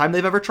the first time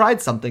they've ever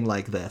tried something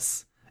like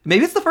this.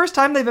 Maybe it's the first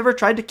time they've ever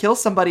tried to kill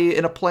somebody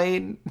in a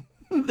plane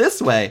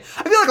this way.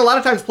 I feel like a lot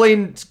of times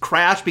planes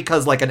crash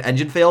because like an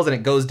engine fails and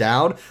it goes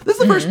down. This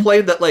is the first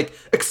plane that like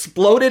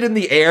exploded in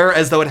the air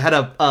as though it had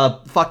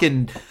a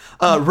fucking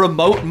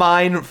remote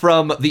mine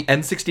from the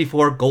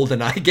N64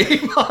 GoldenEye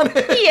game on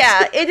it.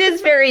 Yeah, it is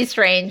very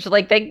strange.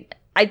 Like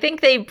I think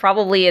they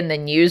probably in the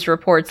news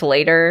reports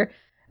later,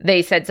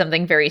 they said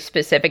something very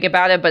specific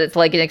about it, but it's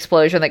like an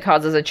explosion that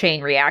causes a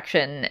chain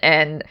reaction.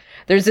 And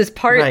there's this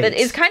part that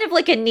is kind of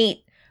like a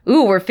neat,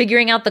 we're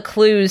figuring out the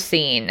clues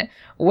scene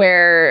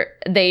where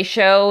they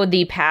show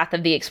the path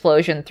of the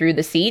explosion through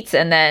the seats.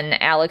 And then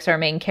Alex, our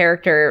main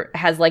character,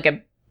 has like a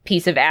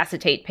piece of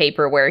acetate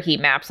paper where he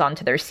maps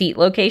onto their seat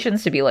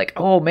locations to be like,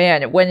 oh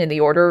man, it went in the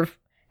order of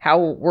how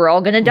we're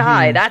all going to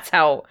die. That's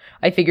how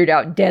I figured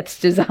out Death's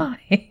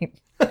design.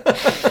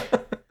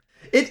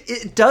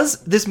 It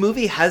does. This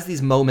movie has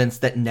these moments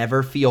that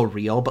never feel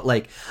real, but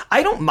like,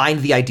 I don't mind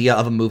the idea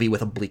of a movie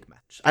with a bleak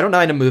message. I don't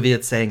mind a movie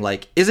that's saying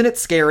like, isn't it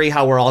scary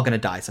how we're all going to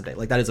die someday?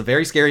 Like, that is a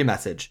very scary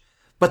message.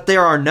 But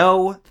there are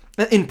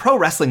in pro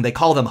wrestling, they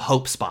call them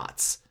hope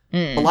spots.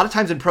 A lot of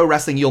times in pro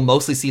wrestling, you'll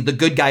mostly see the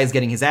good guy is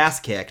getting his ass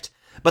kicked,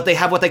 but they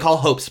have what they call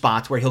hope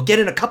spots where he'll get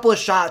in a couple of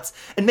shots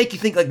and make you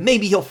think like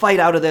maybe he'll fight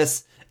out of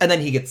this. And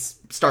then he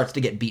starts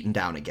to get beaten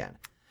down again.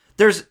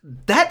 There's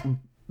that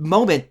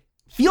moment.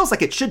 Feels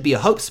like it should be a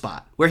hope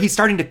spot where he's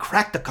starting to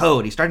crack the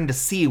code. He's starting to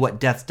see what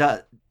Death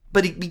does.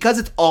 But because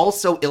it's all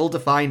so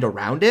ill-defined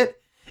around it,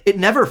 it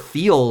never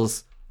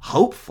feels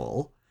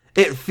hopeful.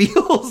 It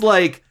feels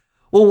like,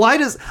 well,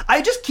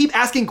 I just keep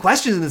asking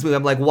questions in this movie.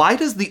 I'm like, why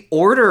does the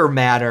order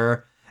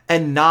matter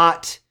and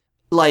not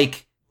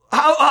like,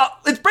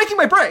 it's breaking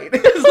my brain.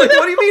 It's like,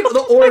 what do you mean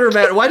the order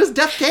matter? Why does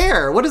Death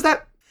care? What is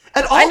that?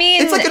 And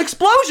it's like an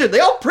explosion.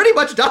 They all pretty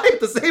much die at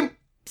the same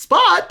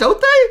spot,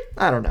 don't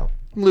they? I don't know.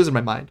 I'm losing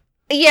my mind.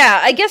 Yeah,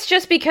 I guess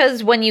just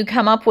because when you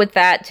come up with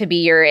that to be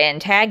your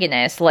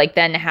antagonist, like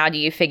then how do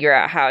you figure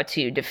out how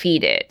to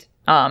defeat it?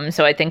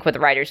 So I think what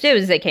the writers did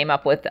is they came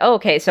up with,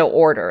 so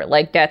order.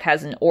 Like Death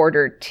has an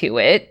order to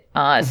it,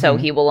 so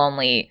he will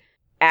only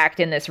act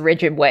in this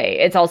rigid way.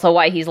 It's also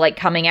why he's like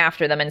coming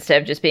after them instead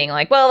of just being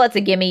like, well, that's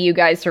a gimme, you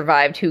guys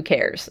survived, who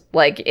cares?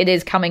 Like it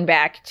is coming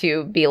back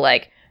to be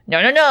like,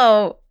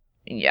 no,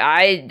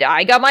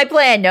 I got my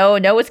plan,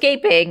 no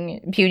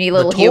escaping, puny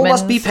little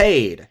humans. The toll must be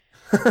paid.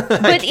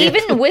 But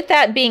even with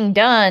that being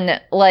done,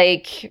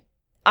 like,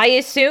 I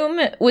assume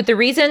with the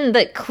reason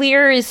that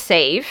Clear is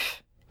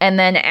safe and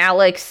then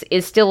Alex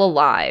is still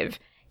alive,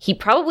 he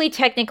probably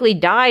technically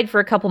died for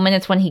a couple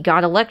minutes when he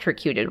got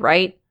electrocuted,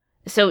 right?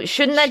 So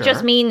shouldn't that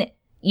just mean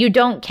you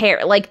don't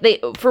care? Like,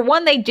 for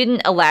one, they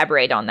didn't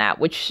elaborate on that,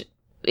 which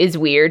is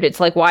weird. It's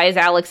like, why is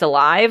Alex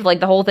alive?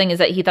 Like, the whole thing is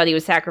that he thought he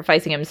was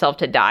sacrificing himself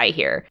to die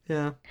here.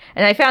 Yeah.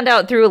 And I found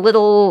out through a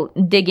little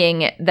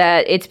digging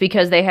that it's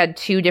because they had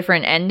two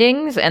different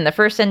endings, and the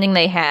first ending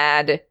they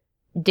had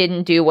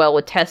didn't do well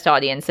with test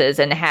audiences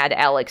and had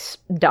Alex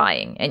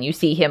dying, and you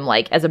see him,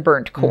 like, as a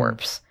burnt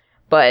corpse.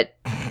 But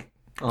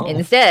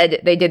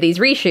instead, they did these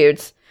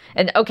reshoots.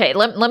 And, okay,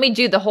 let me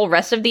do the whole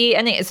rest of the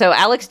ending. So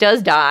Alex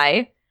does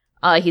die.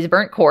 He's a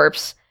burnt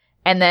corpse.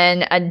 And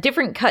then a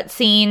different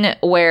cutscene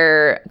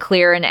where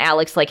Clear and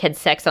Alex like had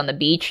sex on the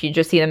beach. You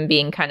just see them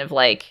being kind of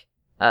like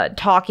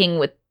talking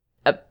with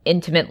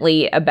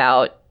intimately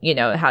about,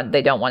 how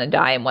they don't want to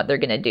die and what they're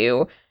going to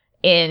do.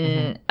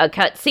 In a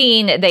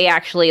cutscene, they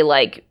actually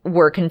like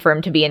were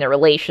confirmed to be in a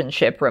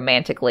relationship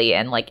romantically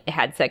and like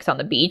had sex on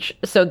the beach.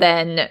 So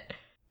then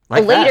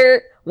like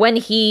later when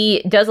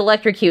he does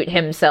electrocute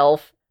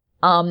himself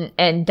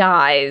and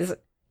dies,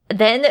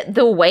 then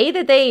the way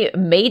that they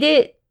made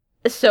it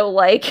So,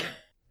 like,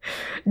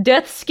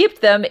 Death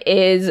skipped them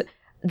is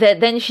that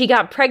then she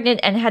got pregnant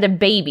and had a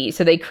baby.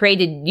 So they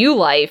created new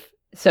life.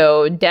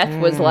 So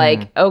Death was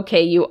like,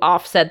 okay, you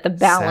offset the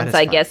balance,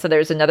 I guess. So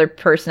there's another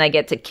person I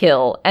get to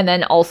kill. And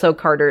then also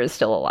Carter is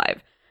still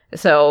alive.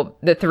 So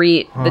the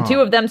two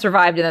of them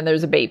survived, and then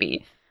there's a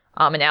baby.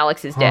 And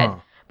Alex is dead.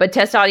 But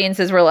test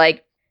audiences were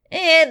like,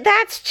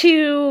 that's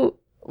too,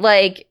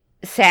 like,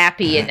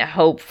 sappy and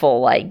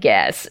hopeful, I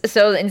guess.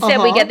 So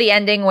instead we get the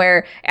ending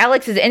where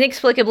Alex is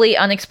inexplicably,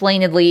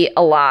 unexplainedly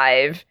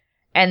alive.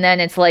 And then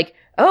it's like,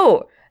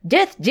 oh,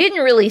 Death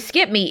didn't really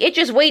skip me. It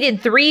just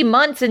waited 3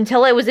 months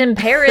until I was in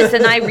Paris,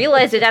 and I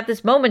realized it at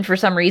this moment for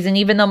some reason,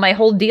 even though my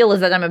whole deal is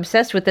that I'm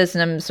obsessed with this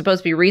and I'm supposed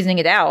to be reasoning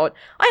it out.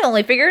 I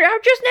only figured it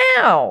out just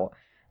now.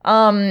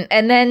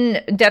 And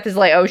then Death is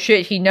like, oh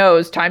shit, he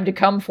knows, time to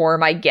come for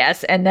him, I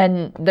guess. And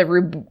then the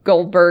Rube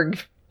Goldberg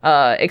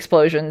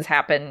explosions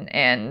happen,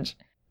 and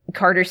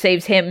Carter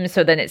saves him,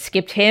 so then it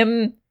skipped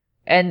him.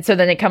 And so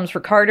then it comes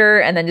for Carter,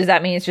 and then does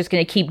that mean it's just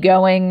going to keep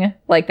going?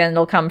 Like, then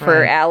it'll come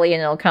for Allie,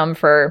 and it'll come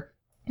for...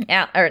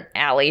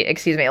 Allie,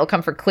 excuse me. It'll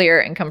come for Clear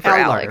and come for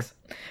Alex.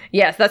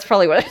 Yes, that's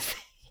probably what I was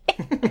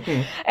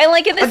saying. And,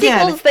 like, in the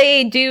sequels,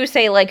 they do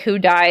say, like, who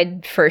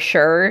died for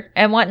sure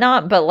and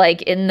whatnot, but,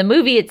 like, in the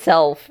movie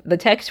itself, the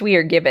text we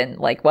are given,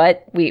 like,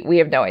 what? We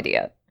have no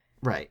idea.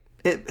 Right.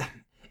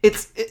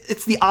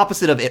 It's the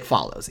opposite of It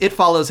Follows. It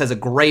Follows has a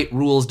great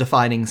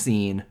rules-defining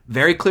scene.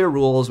 Very clear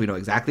rules. We know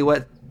exactly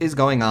what is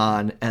going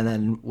on. And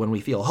then when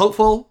we feel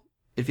hopeful,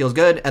 it feels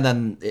good. And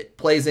then it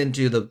plays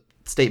into the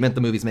statement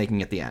the movie's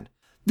making at the end.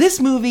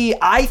 This movie,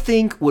 I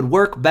think, would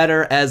work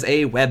better as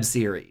a web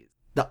series.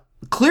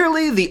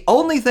 Clearly, the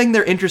only thing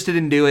they're interested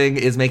in doing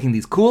is making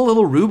these cool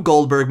little Rube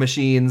Goldberg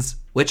machines,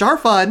 which are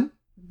fun.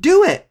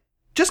 Do it.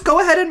 Just go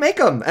ahead and make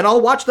them, and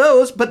I'll watch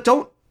those, but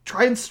don't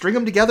try and string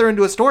them together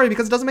into a story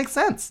because it doesn't make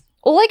sense.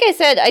 Well, like I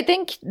said, I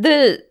think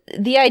the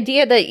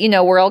idea that, you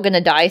know, we're all going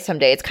to die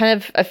someday, it's kind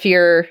of a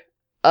fear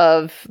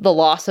of the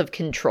loss of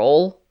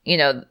control. You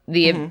know,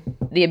 the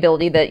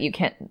ability that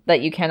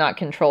you cannot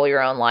control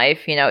your own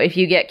life. You know, if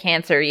you get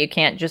cancer, you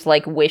can't just,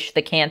 like, wish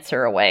the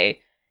cancer away.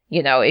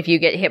 You know, if you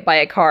get hit by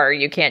a car,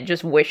 you can't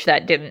just wish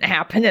that didn't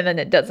happen and then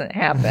it doesn't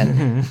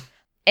happen.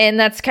 And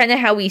that's kind of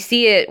how we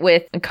see it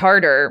with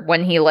Carter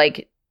when he,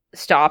 like,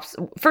 stops.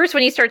 First,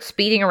 when he starts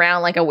speeding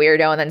around like a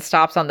weirdo and then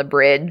stops on the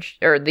bridge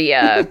or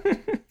the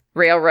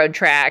railroad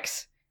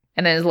tracks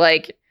and then is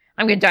like,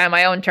 I'm going to die on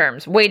my own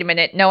terms. Wait a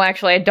minute. No,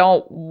 actually, I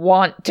don't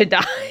want to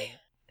die.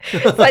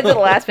 It's like the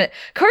last minute.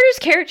 Carter's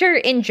character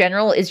in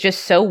general is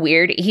just so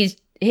weird. He's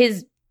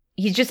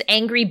just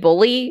angry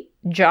bully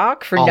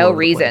jock for no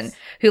reason,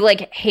 who,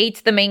 like,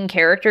 hates the main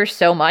character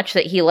so much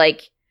that he,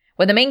 like,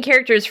 when the main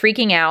character is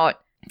freaking out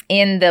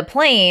in the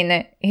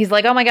plane, he's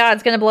like, oh my god,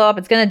 it's gonna blow up,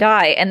 it's gonna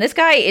die. And this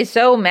guy is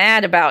so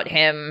mad about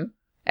him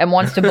and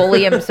wants to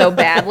bully him so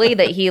badly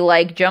that he,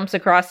 like, jumps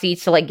across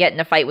seats to, like, get in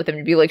a fight with him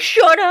to be like,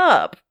 shut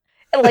up,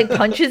 and, like,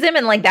 punches him,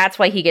 and, like, that's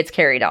why he gets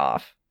carried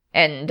off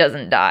and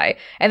doesn't die.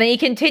 And then he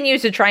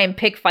continues to try and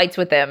pick fights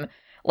with him.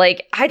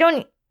 Like, I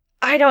don't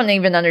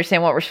even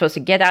understand what we're supposed to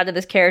get out of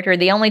this character.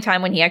 The only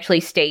time when he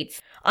actually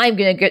states, I'm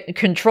going to get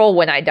control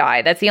when I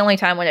die, that's the only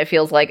time when it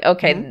feels like,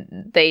 okay,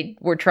 they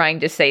were trying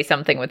to say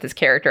something with this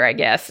character, I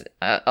guess,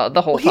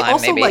 the whole time,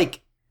 also, maybe.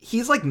 Like,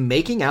 he's, like,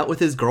 making out with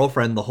his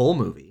girlfriend the whole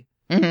movie.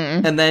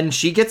 And then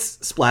she gets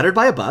splattered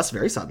by a bus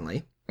very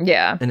suddenly.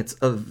 Yeah. And it's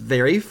a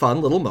very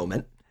fun little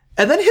moment.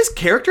 And then his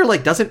character,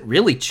 like, doesn't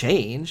really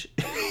change.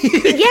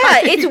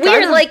 Yeah, it's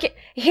weird. Like,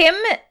 him...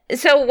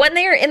 So when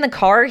they're in the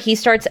car, he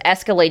starts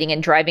escalating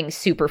and driving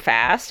super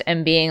fast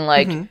and being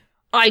like,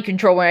 I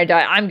control when I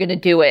die, I'm gonna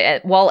do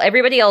it, while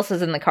everybody else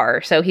is in the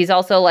car. So he's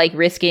also, like,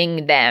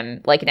 risking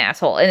them like an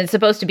asshole. And it's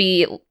supposed to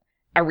be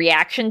a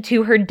reaction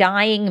to her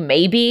dying,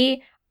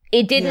 maybe.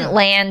 It didn't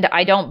land.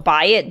 I don't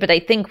buy it. But I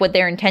think what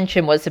their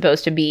intention was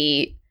supposed to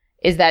be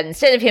is that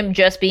instead of him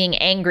just being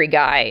angry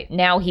guy,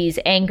 now he's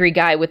angry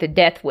guy with a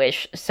death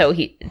wish. So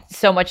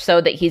much so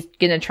that he's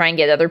gonna try and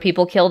get other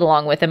people killed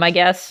along with him, I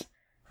guess.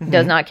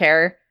 Does not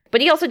care.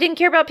 But he also didn't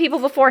care about people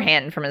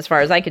beforehand, from as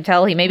far as I could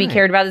tell. He maybe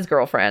cared about his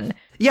girlfriend.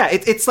 Yeah,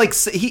 it's like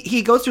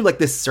he goes through, like,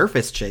 this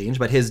surface change,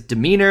 but his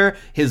demeanor,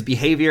 his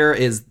behavior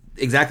is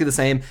exactly the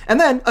same. And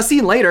then a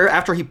scene later,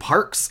 after he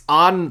parks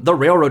on the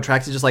railroad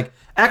tracks, he's just like,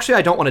 actually,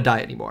 I don't want to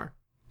die anymore.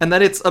 And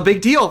then it's a big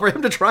deal for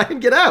him to try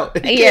and get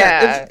out.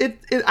 Yeah.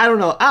 I don't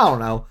know.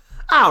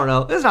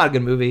 It's not a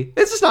good movie.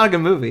 It's just not a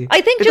good movie.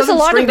 I think just a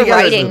lot of the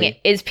writing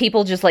is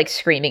people just, like,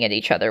 screaming at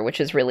each other,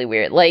 which is really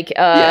weird. Like,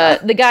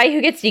 the guy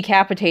who gets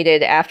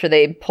decapitated after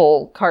they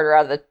pull Carter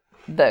out of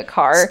the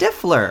car.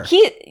 Stifler.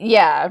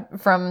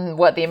 From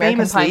what, the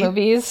American Pie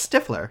movies?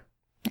 Stifler.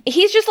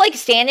 He's just, like,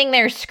 standing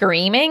there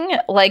screaming,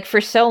 like,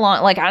 for so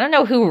long. Like, I don't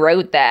know who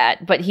wrote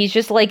that, but he's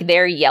just, like,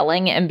 there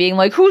yelling and being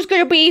like, who's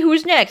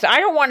next?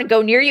 I don't want to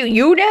go near you.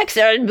 You next?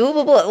 Blah,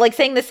 blah, blah. Like,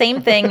 saying the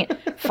same thing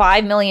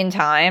 5 million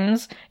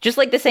times. Just,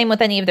 like, the same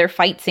with any of their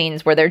fight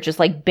scenes where they're just,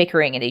 like,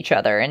 bickering at each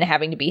other and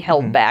having to be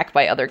held back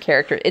by other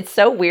characters. It's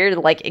so weird,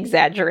 like,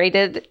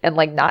 exaggerated, and,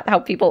 like, not how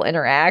people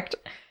interact.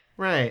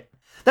 Right.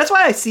 That's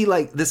why I see,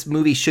 like, this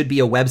movie should be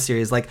a web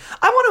series. Like,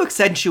 I want to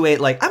accentuate,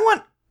 like, I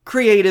want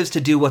creatives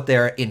to do what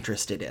they're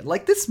interested in.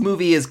 Like, this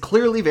movie is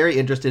clearly very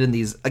interested in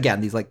these,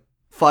 like,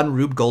 fun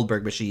Rube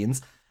Goldberg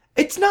machines.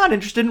 It's not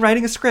interested in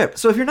writing a script.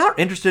 So if you're not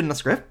interested in a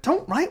script,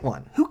 don't write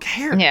one. Who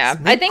cares? Yeah,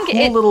 Make I think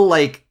cool little,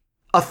 like,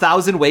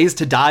 1,000 Ways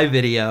to Die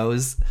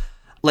videos,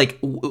 like,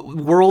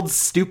 world's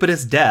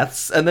stupidest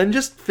deaths, and then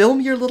just film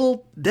your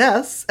little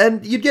deaths,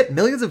 and you'd get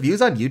millions of views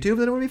on YouTube,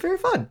 and it would be very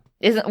fun.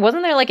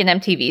 Wasn't there, like, an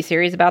MTV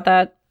series about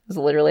that? It was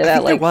literally that, I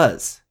think like, there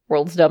was.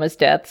 World's Dumbest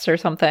Deaths or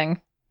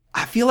something.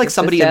 I feel like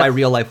somebody in my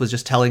real life was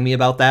just telling me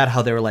about that,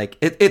 how they were like,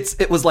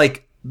 it was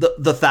like the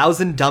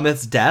 1,000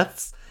 dumbest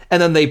deaths, and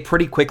then they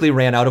pretty quickly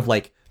ran out of,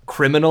 like,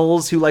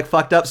 criminals who, like,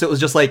 fucked up, so it was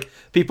just, like,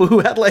 people who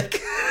had,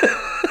 like,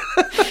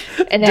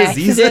 an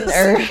diseases.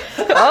 Accident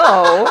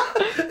or...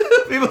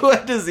 People who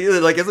had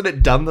diseases, like, isn't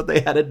it dumb that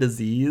they had a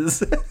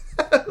disease?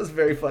 It was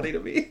very funny to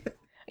me.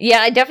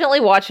 Yeah, I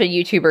definitely watched a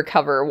YouTuber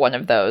cover one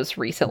of those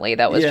recently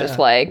that was just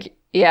like,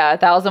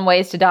 1,000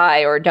 Ways to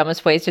Die or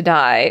Dumbest Ways to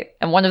Die.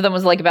 And one of them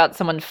was like about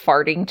someone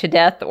farting to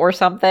death or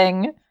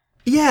something.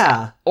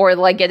 Yeah. Or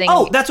like getting...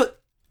 Oh, that's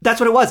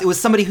what it was. It was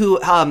somebody who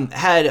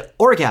had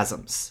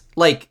orgasms.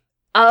 Like,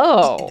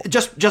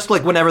 just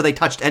like whenever they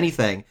touched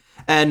anything.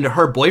 And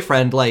her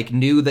boyfriend, like,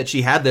 knew that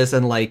she had this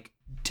and, like,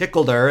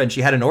 tickled her, and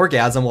she had an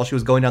orgasm while she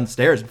was going down the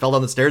stairs and fell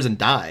down the stairs and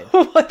died.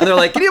 And they're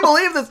like, can you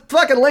believe this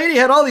fucking lady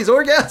had all these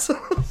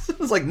orgasms?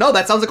 It's like, no,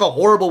 that sounds like a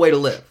horrible way to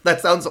live. That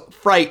sounds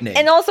frightening.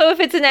 And also, if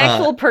it's an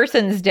actual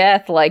person's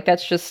death, like,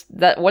 that's just,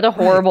 what a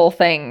horrible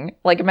thing.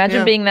 Like,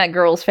 imagine being that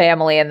girl's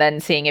family and then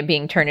seeing it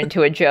being turned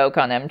into a joke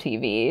on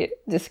MTV.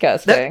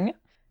 Disgusting.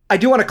 I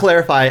do want to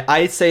clarify,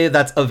 I say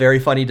that's a very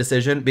funny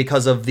decision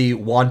because of the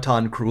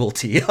wanton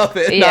cruelty of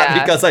it, not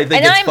because I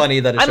think it's funny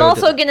that it I'm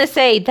also going to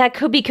say that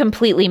could be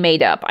completely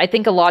made up. I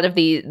think a lot of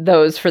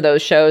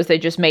those shows, they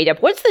just made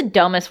up, what's the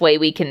dumbest way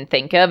we can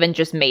think of, and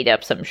just made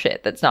up some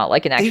shit that's not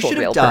like an actual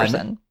real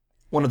person.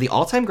 One of the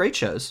all-time great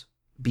shows,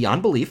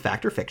 Beyond Belief,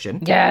 Fact or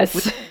Fiction. Yes.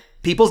 With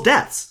people's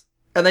deaths.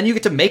 And then you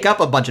get to make up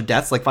a bunch of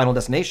deaths like Final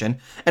Destination,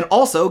 and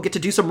also get to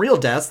do some real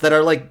deaths that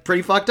are, like,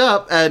 pretty fucked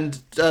up,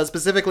 and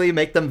specifically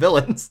make them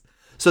villains,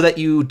 so that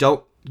you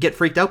don't get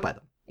freaked out by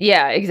them.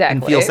 Yeah, exactly.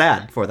 And feel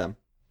sad for them.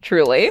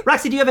 Truly.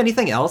 Roxy, do you have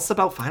anything else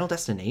about Final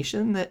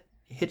Destination that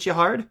hit you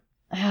hard?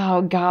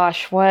 Oh,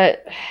 gosh,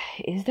 what?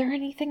 Is there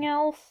anything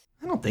else?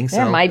 I don't think so.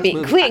 There might be.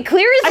 Clear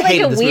is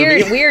like a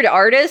weird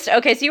artist.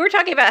 Okay, so you were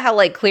talking about how,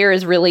 like, Clear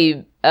is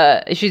really,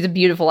 she's a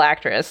beautiful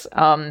actress.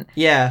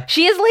 Yeah.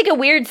 She is, like, a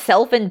weird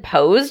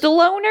self-imposed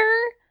loner,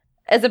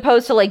 as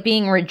opposed to, like,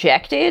 being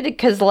rejected,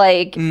 because,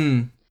 like,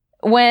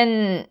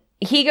 when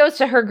he goes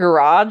to her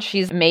garage,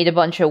 she's made a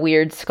bunch of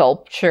weird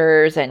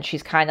sculptures, and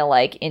she's kind of,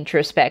 like,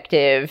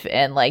 introspective,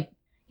 and, like,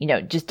 you know,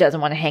 just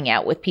doesn't want to hang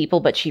out with people,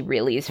 but she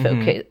really is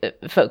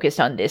focused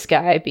on this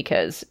guy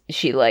because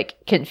she, like,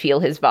 can feel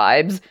his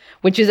vibes,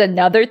 which is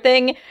another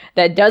thing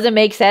that doesn't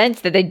make sense,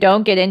 that they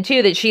don't get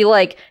into, that she,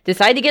 like,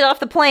 decided to get off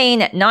the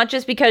plane, not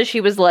just because she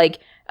was like,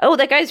 oh,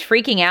 that guy's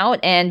freaking out,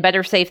 and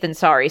better safe than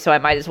sorry, so I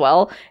might as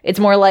well. It's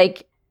more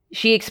like,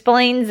 she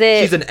explains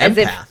it. She's an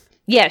empath.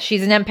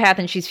 She's an empath,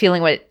 and she's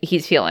feeling what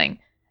he's feeling.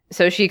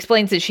 So she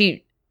explains that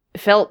she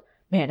felt...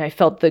 Man, I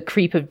felt the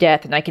creep of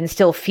death, and I can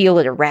still feel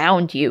it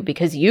around you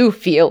because you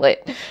feel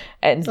it.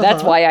 And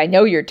that's why I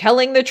know you're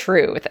telling the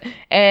truth.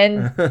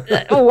 And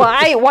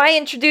why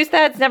introduce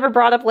that? It's never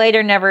brought up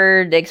later,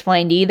 never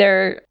explained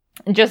either.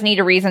 Just need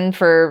a reason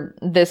for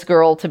this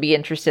girl to be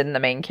interested in the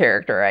main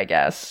character, I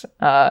guess.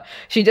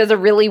 She does a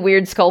really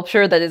weird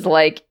sculpture that is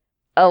like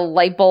a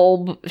light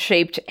bulb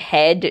shaped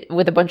head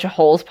with a bunch of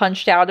holes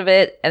punched out of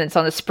it, and it's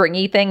on a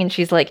springy thing, and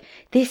she's like,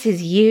 this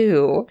is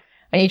you.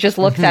 And he just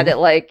looks at it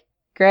like,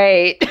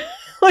 great.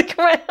 Like,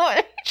 what am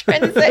I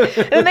trying to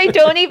say? And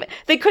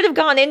they could have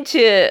gone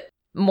into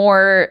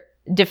more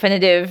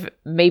definitive,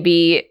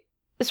 maybe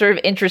sort of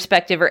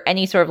introspective or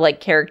any sort of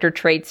like character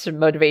traits or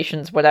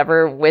motivations,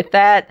 whatever, with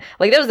that.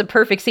 Like, that was the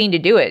perfect scene to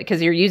do it,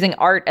 because you're using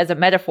art as a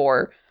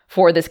metaphor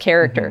for this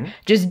character.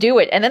 Just do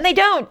it. And then they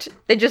don't.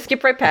 They just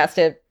skip right past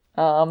it.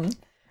 And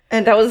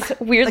that was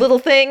a weird little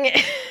thing.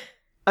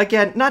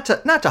 Again, not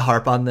to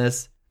harp on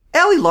this,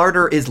 Allie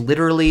Larder is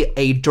literally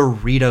a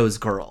Doritos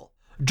girl.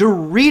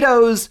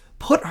 Doritos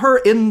put her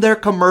in their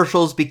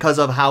commercials because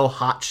of how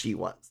hot she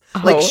was.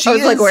 Like, I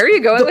was like, where are you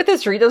going with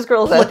this? Doritos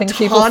girl is, I think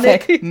people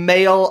say.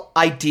 Male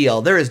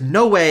ideal. There is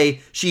no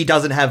way she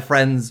doesn't have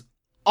friends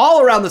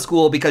all around the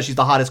school because she's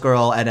the hottest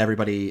girl and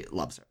everybody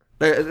loves her.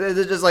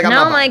 They're just like, I'm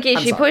not buying. Mikey,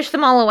 she pushed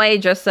them all away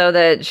just so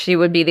that she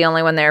would be the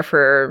only one there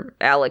for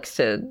Alex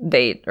to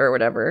date or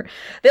whatever.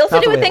 They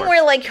also do a thing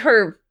where, like,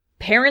 her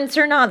parents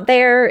are not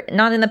there,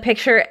 not in the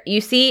picture.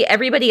 You see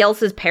everybody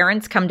else's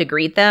parents come to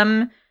greet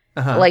them.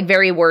 Like,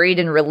 very worried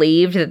and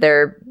relieved that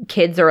their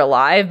kids are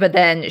alive, but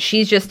then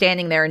she's just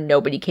standing there and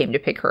nobody came to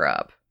pick her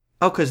up.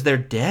 Oh, because they're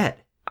dead.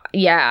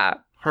 Yeah.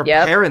 Her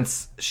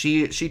parents,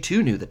 she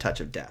too knew the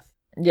touch of death.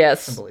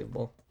 Yes.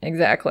 Unbelievable.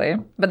 Exactly.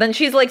 But then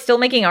she's, like, still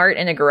making art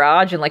in a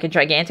garage in, like, a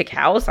gigantic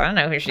house. I don't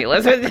know who she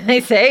lives with, they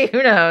say.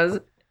 Who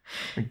knows?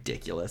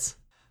 Ridiculous.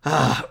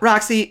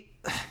 Roxy.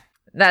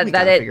 That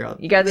it?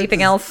 You got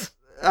anything else?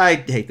 I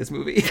hate this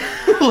movie.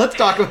 let's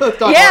talk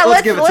about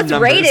let's give it some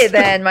numbers. Rate it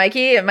then,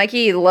 Mikey.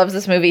 Mikey loves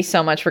this movie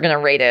so much, we're gonna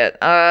rate it.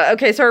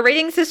 Okay, so our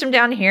rating system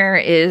down here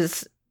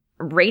is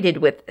rated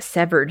with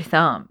severed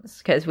thumbs,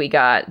 because we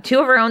got 2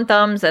 of our own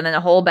thumbs and then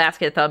a whole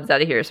basket of thumbs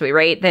out of here. So we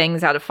rate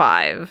things out of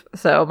 5.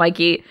 So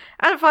Mikey,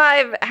 out of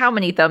 5, how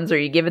many thumbs are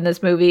you giving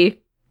this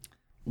movie?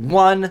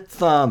 1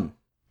 thumb.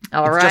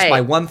 All right. It's just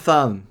my 1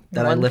 thumb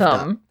that I lift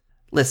thumb. up.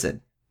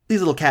 Listen, these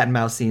little cat and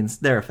mouse scenes,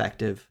 they're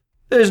effective.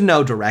 There's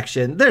no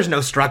direction. There's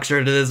no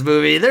structure to this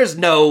movie. There's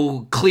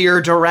no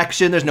clear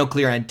direction. There's no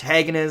clear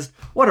antagonist.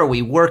 What are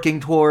we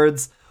working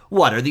towards?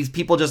 What are these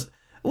people just...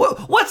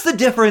 What's the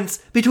difference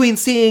between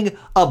seeing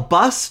a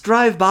bus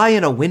drive by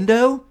in a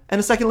window and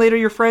a second later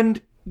your friend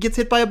gets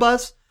hit by a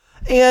bus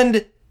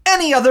and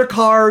any other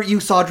car you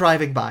saw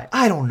driving by?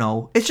 I don't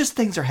know. It's just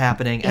things are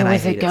happening and I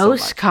hate it so much. It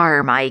was a ghost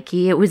car,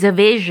 Mikey. It was a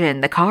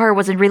vision. The car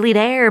wasn't really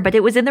there, but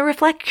it was in the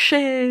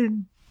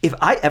reflection. If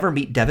I ever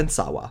meet Devon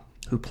Sawa,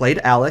 who played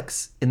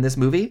Alex in this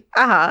movie,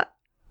 I'm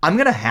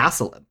gonna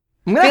hassle him.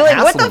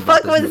 What the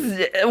fuck was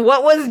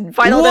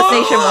Final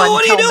Destination 1?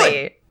 What are you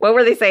doing? Me. What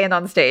were they saying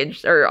on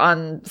stage or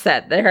on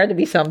set? There had to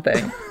be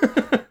something.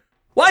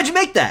 Why'd you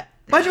make that?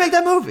 Why'd you make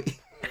that movie?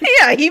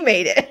 Yeah, he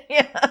made it.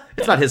 Yeah.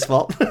 It's not his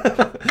fault.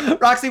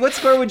 Roxy, what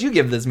score would you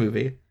give this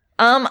movie?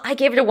 I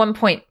gave it a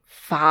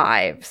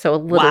 1.5, so a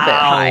little bit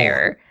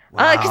higher.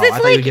 Wow, because it's I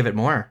thought you'd give it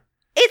more.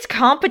 It's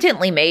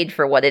competently made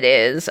for what it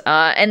is.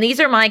 And these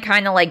are my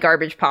kind of like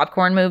garbage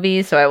popcorn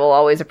movies, so I will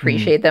always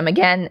appreciate them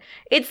again.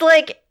 It's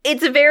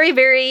a very,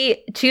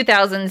 very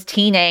 2000s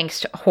teen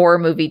angst horror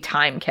movie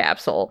time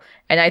capsule.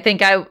 And I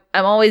think I'm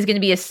always going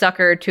to be a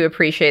sucker to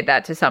appreciate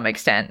that to some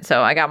extent.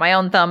 So I got my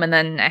own thumb and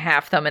then a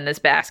half thumb in this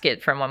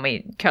basket from when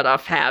we cut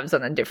off halves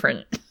on a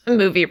different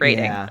movie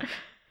rating. Yeah.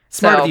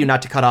 Smart of you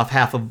not to cut off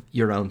half of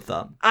your own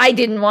thumb. I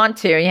didn't want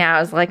to. Yeah,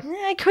 I was like,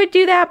 I could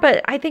do that,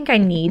 but I think I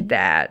need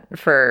that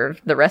for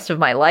the rest of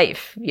my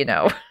life, you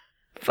know.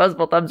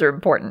 Fuzzball thumbs are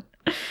important.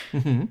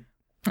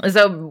 Mm-hmm.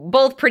 So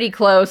both pretty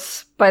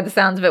close by the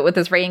sounds of it with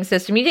this rating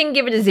system. You didn't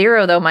give it a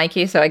 0 though,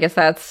 Mikey, so I guess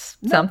that's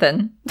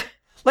something.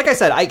 Like I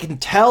said, I can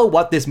tell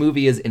what this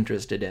movie is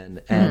interested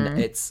in, and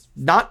it's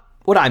not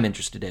what I'm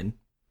interested in.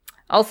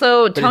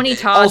 Also, Tony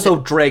Todd... Also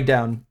dragged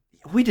down...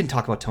 We didn't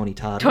talk about Tony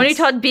Todd. Tony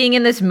Todd being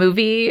in this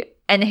movie,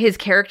 and his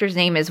character's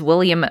name is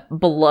William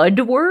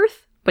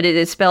Bloodworth, but it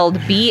is spelled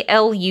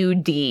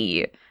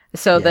B-L-U-D.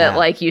 So that,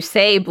 like, you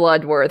say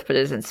Bloodworth, but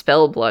it isn't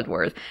spelled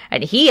Bloodworth.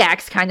 And he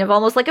acts kind of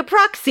almost like a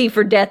proxy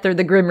for Death or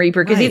the Grim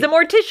Reaper, because he's a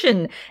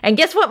mortician. And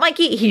guess what,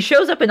 Mikey? He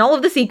shows up in all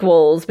of the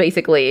sequels,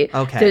 basically,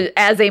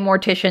 as a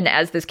mortician,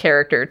 as this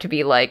character, to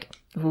be like,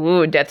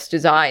 ooh, Death's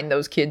design,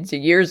 those kids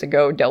years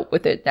ago dealt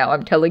with it, now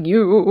I'm telling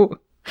you.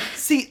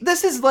 See,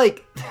 this is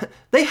like,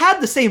 they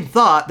had the same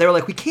thought. They were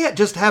like, we can't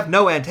just have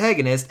no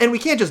antagonist, and we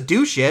can't just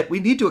do shit.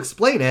 We need to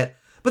explain it.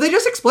 But they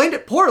just explained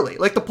it poorly.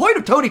 Like, the point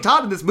of Tony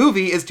Todd in this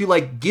movie is to,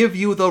 like, give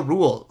you the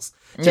rules.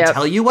 To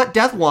tell you what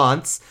Death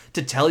wants,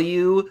 to tell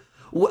you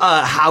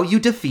how you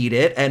defeat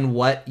it, and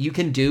what you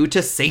can do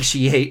to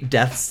satiate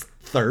Death's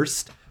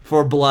thirst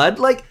for blood.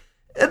 Like,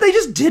 they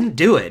just didn't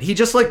do it. He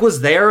just, like,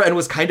 was there and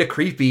was kind of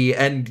creepy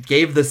and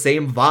gave the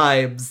same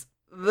vibes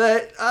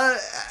that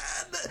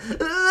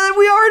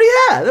we already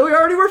had, that we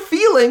already were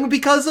feeling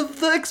because of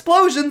the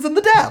explosions and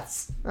the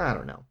deaths. I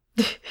don't know.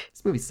 This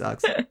movie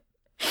sucks.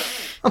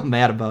 I'm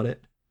mad about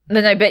it.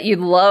 Then I bet you'd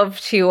love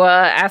to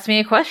ask me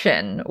a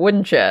question,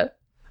 wouldn't you?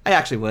 I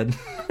actually would.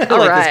 I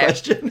like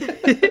this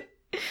question.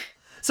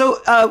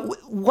 So,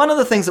 one of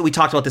the things that we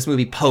talked about this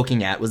movie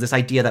poking at was this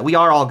idea that we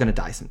are all going to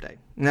die someday.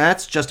 And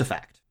that's just a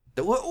fact.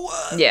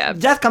 Yeah.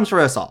 Death comes for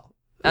us all.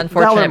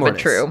 Unfortunate, but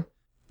true.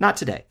 Not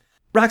today.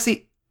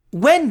 Roxy,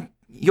 when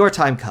your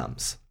time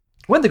comes,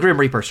 when the Grim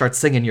Reaper starts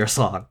singing your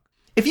song,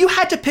 if you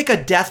had to pick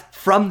a death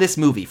from this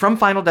movie, from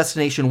Final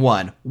Destination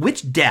 1,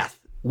 which death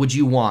would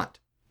you want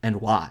and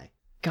why?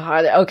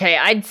 God, okay,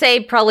 I'd say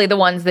probably the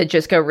ones that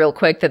just go real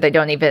quick that they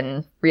don't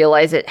even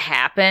realize it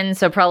happened.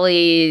 So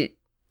probably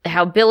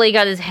how Billy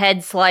got his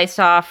head sliced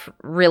off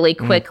really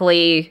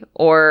quickly,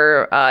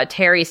 or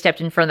Terry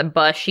stepped in front of the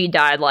bus, she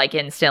died like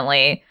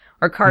instantly,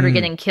 or Carter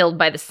getting killed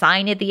by the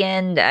sign at the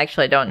end.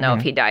 Actually, I don't know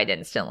if he died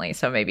instantly,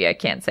 so maybe I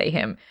can't say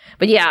him.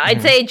 But yeah,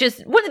 I'd say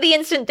just one of the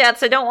instant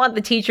deaths. I don't want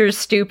the teacher's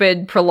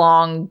stupid,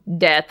 prolonged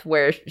death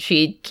where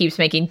she keeps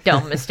making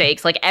dumb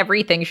mistakes. Like,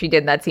 everything she did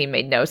in that scene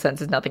made no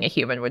sense. It's nothing a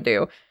human would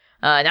do.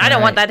 And I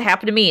don't want that to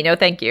happen to me. No,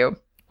 thank you.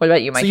 What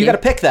about you, Mikey? So you got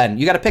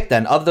to pick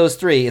then. Of those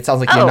three, it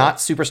sounds like you're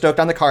not super stoked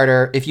on the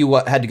Carter if you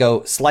had to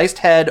go sliced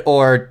head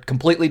or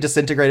completely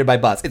disintegrated by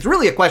bus. It's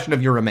really a question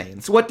of your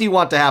remains. What do you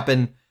want to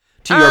happen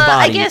to your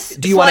body? I guess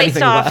do you want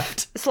anything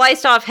left?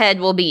 Sliced off head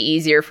will be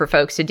easier for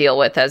folks to deal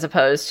with as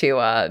opposed to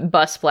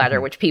bus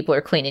splatter, which people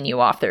are cleaning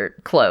you off their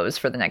clothes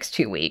for the next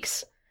 2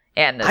 weeks,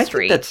 and the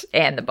street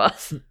and the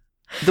bus.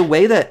 The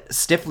way that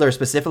Stifler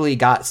specifically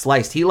got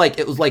sliced,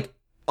 it was like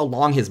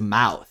along his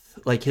mouth.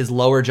 Like, his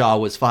lower jaw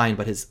was fine,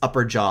 but his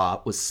upper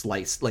jaw was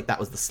sliced. Like, that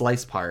was the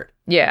slice part.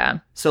 Yeah.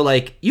 So,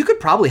 like, you could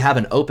probably have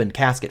an open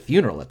casket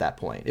funeral at that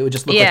point. It would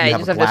just look like you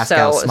have a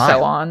Glasgow smile.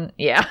 Sew on.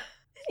 Yeah.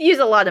 Use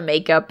a lot of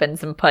makeup and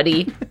some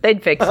putty.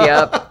 They'd fix you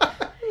up.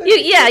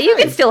 You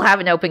can still have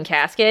an open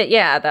casket.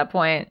 Yeah, at that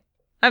point.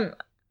 I'm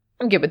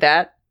good with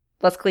that.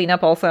 Let's clean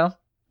up also.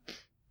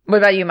 What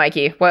about you,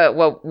 Mikey?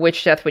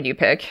 Which death would you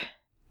pick?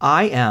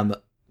 I am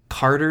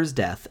Carter's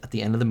death at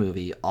the end of the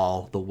movie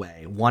all the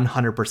way.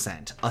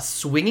 100%. A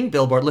swinging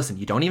billboard. Listen,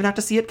 you don't even have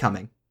to see it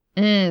coming.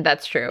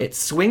 That's true. It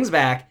swings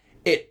back.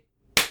 It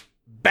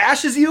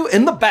bashes you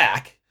in the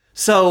back.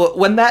 So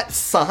when that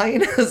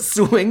sign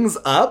swings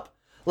up,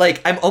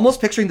 like, I'm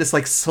almost picturing this,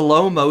 like,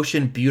 slow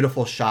motion,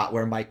 beautiful shot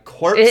where my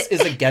corpse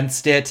is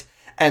against it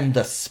and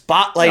the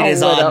spotlight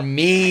is on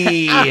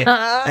me.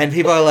 And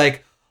people are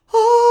like,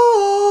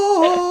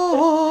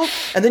 oh.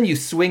 And then you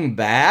swing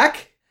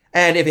back.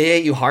 And if it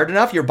hit you hard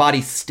enough, your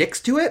body sticks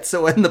to it.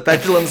 So when the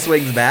pendulum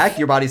swings back,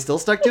 your body's still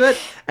stuck to it.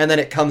 And then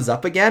it comes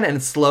up again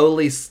and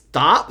slowly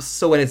stops.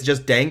 So when it's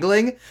just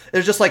dangling,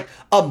 there's just like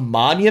a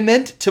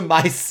monument to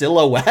my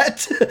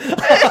silhouette.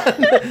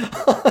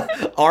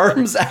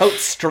 Arms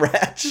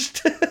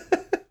outstretched.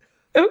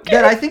 Okay.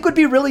 That I think would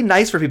be really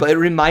nice for people. It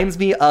reminds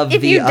me of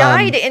if you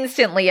died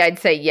instantly, I'd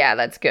say, yeah,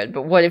 that's good.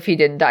 But what if he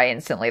didn't die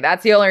instantly?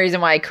 That's the only reason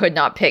why I could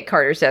not pick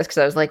Carter's death, because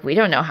I was like, we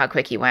don't know how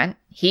quick he went.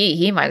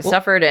 He might have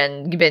suffered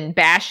and been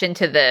bashed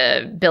into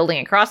the building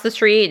across the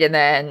street and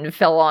then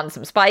fell on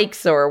some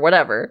spikes or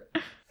whatever.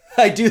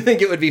 I do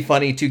think it would be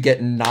funny to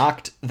get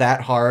knocked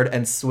that hard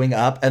and swing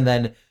up and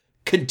then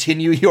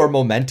continue your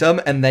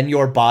momentum, and then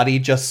your body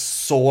just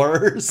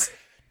soars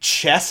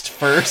chest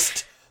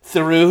first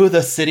through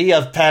the city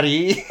of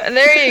Paris.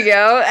 There you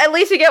go. At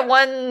least you get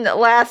one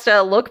last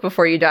look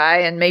before you die,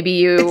 and maybe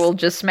you will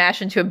just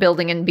smash into a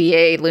building and be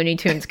a Looney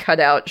Tunes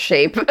cutout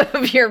shape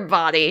of your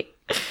body.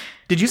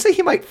 Did you say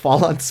he might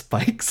fall on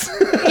spikes?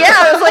 Yeah,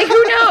 I was like,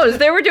 who knows?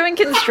 They were doing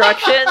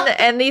construction,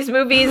 and these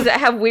movies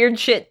have weird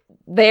shit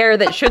there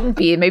that shouldn't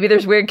be. Maybe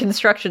there's weird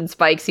construction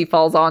spikes he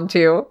falls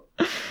onto.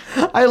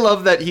 I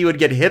love that he would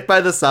get hit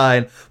by the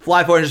sign,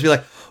 fly forward, and just be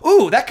like,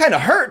 ooh, that kind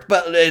of hurt,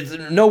 but it's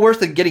no worse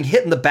than getting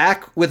hit in the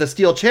back with a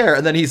steel chair.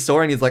 And then he's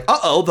soaring. He's like,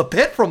 uh-oh, the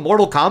pit from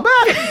Mortal Kombat?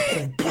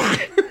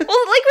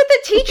 Well, like with the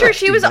teacher,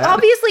 she was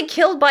obviously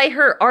killed by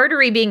her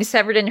artery being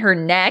severed in her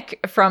neck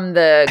from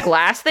the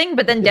glass thing.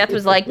 But then Death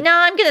was like, no,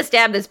 I'm going to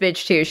stab this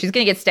bitch too. She's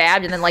going to get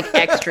stabbed and then like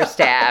extra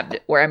stabbed,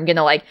 where I'm going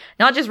to like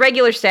not just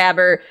regular stab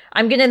her.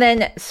 I'm going to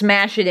then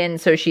smash it in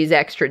so she's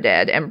extra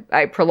dead and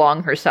I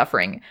prolong her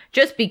suffering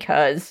just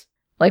because.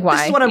 Like, why?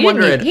 This is what I'm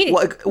wondering.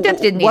 Death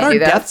didn't need what to are do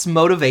that. Death's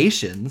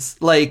motivations?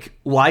 Like,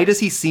 why does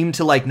he seem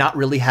to, like, not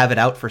really have it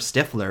out for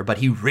Stifler, but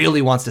he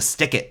really wants to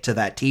stick it to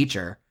that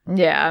teacher?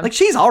 Yeah. Like,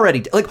 she's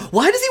already... Like,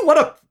 why does he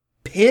want to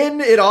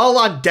pin it all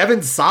on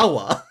Devon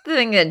Sawa? The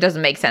thing that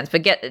doesn't make sense,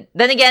 but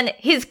then again,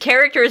 his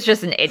character is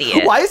just an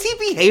idiot. Why is he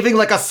behaving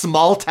like a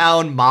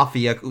small-town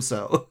mafia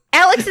Kuso?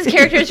 Alex's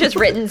character is just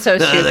written so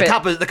stupid.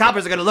 The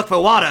coppers are going to look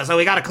for water, so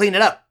we got to clean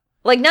it up.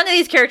 Like, none of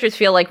these characters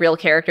feel like real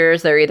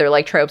characters. They're either,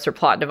 like, tropes or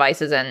plot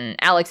devices, and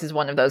Alex is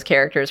one of those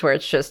characters where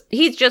it's just,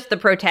 he's just the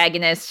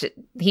protagonist,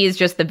 he's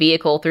just the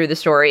vehicle through the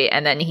story,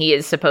 and then he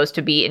is supposed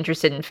to be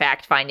interested in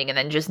fact-finding and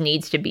then just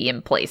needs to be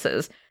in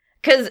places.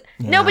 Because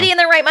nobody in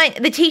their right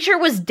mind, the teacher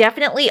was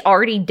definitely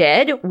already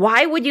dead.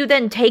 Why would you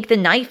then take the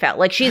knife out?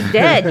 Like, she's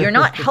dead. You're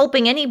not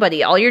helping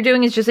anybody. All you're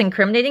doing is just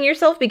incriminating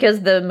yourself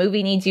because the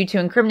movie needs you to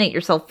incriminate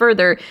yourself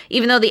further,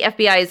 even though the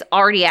FBI is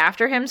already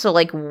after him. So,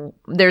 like,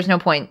 there's no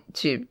point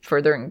to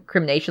further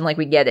incrimination. Like,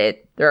 we get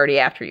it. They're already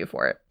after you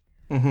for it.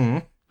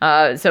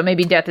 Mm-hmm. So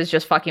maybe Death is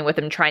just fucking with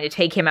him, trying to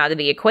take him out of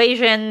the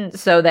equation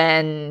so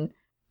then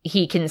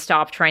he can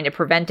stop trying to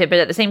prevent it. But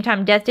at the same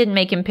time, Death didn't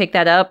make him pick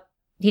that up.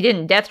 He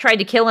didn't. Death tried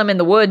to kill him in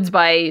the woods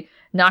by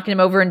knocking him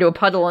over into a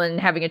puddle and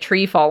having a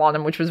tree fall on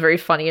him, which was very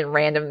funny and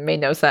random and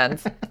made no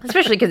sense.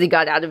 Especially because he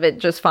got out of it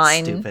just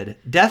fine. Stupid.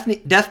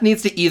 Death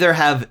needs to either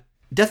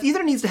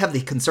needs to have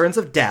the concerns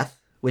of death,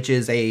 which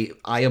is I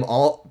am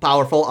all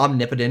powerful,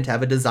 omnipotent,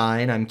 have a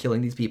design, I'm killing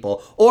these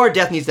people, or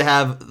Death needs to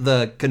have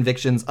the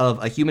convictions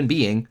of a human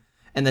being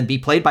and then be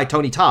played by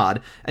Tony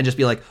Todd and just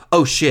be like,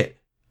 oh shit,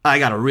 I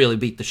gotta really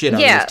beat the shit out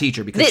of this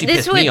teacher because she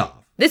pissed me off.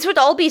 This would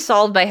all be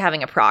solved by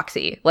having a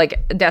proxy,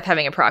 like Death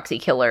having a proxy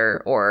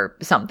killer or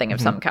something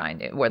of some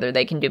kind, whether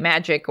they can do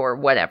magic or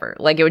whatever.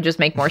 Like, it would just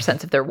make more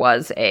sense if there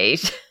was a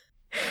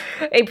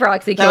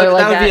proxy killer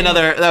like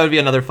that. That would be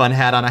another fun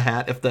hat on a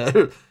hat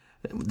if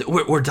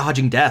we're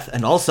dodging Death,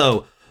 and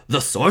also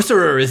the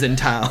sorcerer is in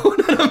town.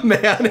 A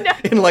man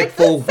in like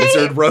full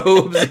wizard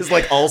robes is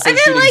like also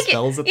shooting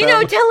spells at them. You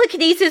know,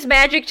 telekinesis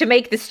magic to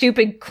make the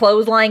stupid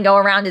clothesline go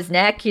around his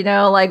neck, you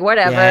know, like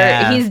whatever.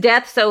 Yeah. He's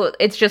Death, so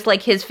it's just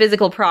like his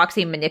physical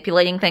proxy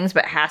manipulating things,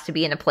 but has to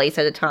be in a place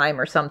at a time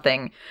or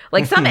something.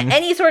 Like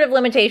any sort of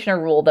limitation or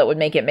rule that would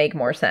make it make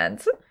more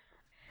sense.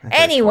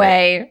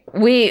 Anyway,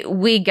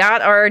 we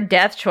got our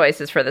death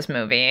choices for this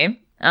movie.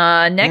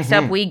 Next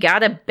up, we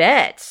got a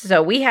bet.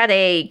 So we had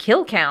a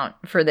kill count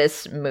for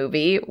this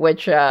movie,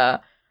 which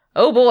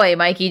Oh boy,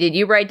 Mikey, did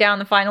you write down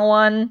the final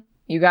one?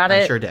 You got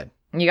it? I sure did.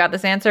 You got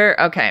this answer?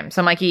 Okay,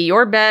 so Mikey,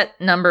 your bet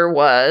number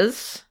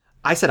was...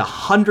 I said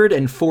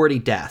 140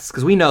 deaths,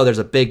 because we know there's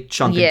a big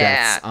chunk of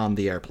deaths on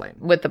the airplane.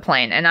 With the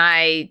plane. And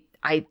I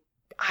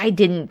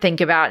didn't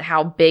think about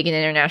how big an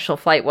international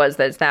flight was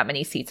that's that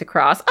many seats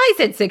across. I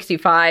said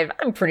 65.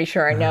 I'm pretty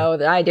sure I know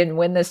that I didn't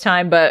win this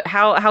time, but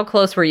how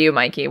close were you,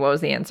 Mikey? What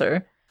was the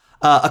answer?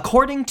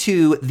 According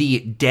to the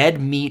Dead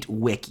Meat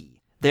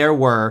Wiki, there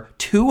were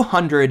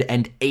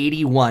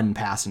 281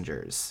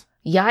 passengers.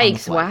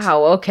 Yikes,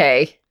 wow,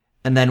 okay.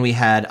 And then we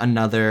had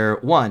another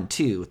 1,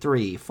 2,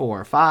 3,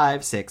 4,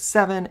 5, 6,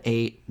 7,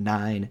 8,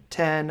 9,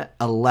 10,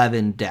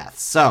 11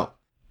 deaths. So,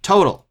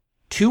 total,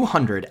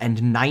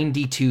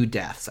 292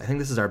 deaths. I think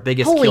this is our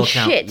biggest kill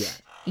count. Holy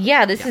shit.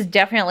 Yeah, this is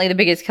definitely the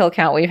biggest kill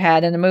count we've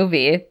had in a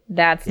movie.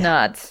 That's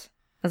nuts.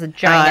 That's a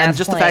giant and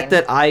just plane. The fact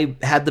that I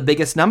had the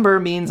biggest number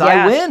means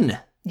I win.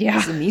 Yeah.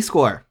 It's a me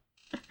score.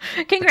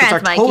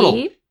 Congrats, Mikey.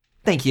 Total.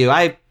 Thank you.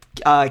 I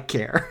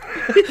care.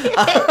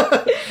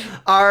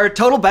 Our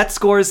total bet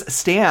scores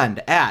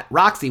stand at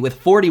Roxy with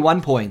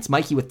 41 points,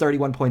 Mikey with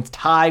 31 points,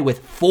 Ty with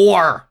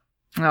 4.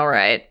 All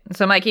right.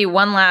 So, Mikey,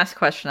 one last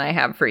question I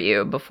have for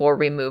you before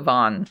we move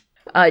on.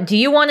 Do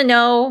you want to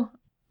know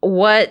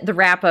what the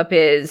wrap-up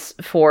is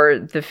for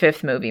the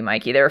 5th movie,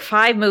 Mikey? There are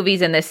 5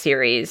 movies in this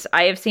series.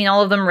 I have seen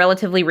all of them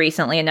relatively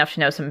recently, enough to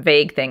know some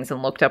vague things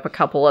and looked up a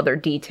couple other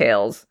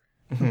details.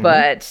 Mm-hmm.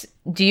 But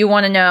do you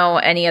want to know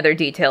any other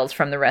details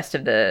from the rest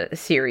of the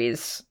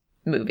series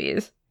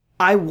movies?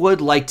 I would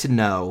like to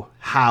know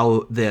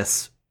how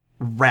this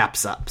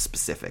wraps up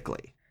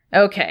specifically.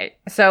 Okay,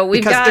 so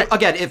we've got...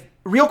 Again,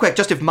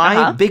 if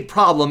my big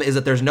problem is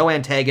that there's no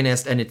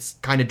antagonist and it's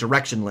kind of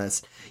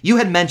directionless, you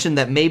had mentioned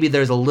that maybe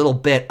there's a little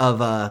bit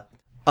of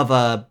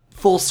a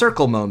full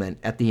circle moment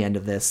at the end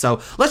of this.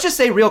 So let's just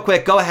say real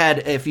quick, go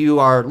ahead if you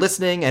are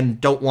listening and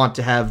don't want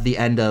to have the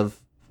end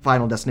of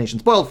Final Destination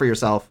spoiled for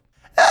yourself.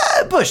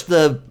 Push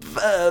the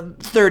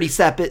 30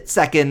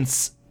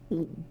 seconds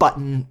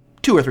button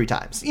 2 or 3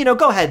 times.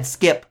 Go ahead,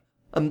 skip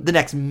the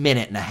next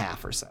minute and a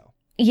half or so.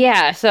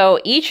 Yeah, so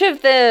each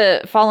of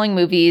the following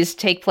movies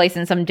take place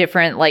in some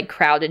different,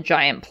 crowded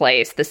giant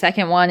place. The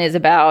second one is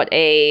about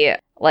a,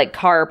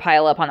 car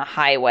pileup on a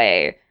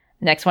highway.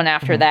 Next one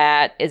after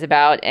that is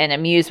about an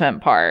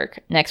amusement park.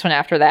 Next one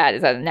after that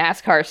is a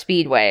NASCAR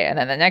speedway. And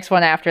then the next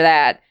one after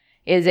that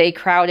is a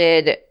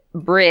crowded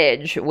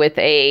bridge with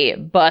a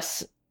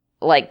bus,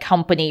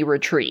 company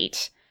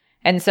retreat.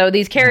 And so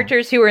these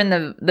characters who are in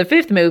the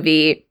 5th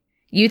movie...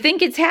 You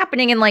think it's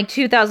happening in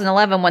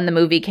 2011 when the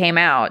movie came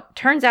out.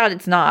 Turns out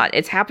it's not.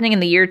 It's happening in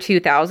the year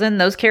 2000.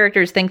 Those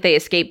characters think they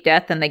escape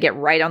death and they get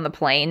right on the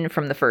plane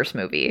from the first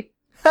movie.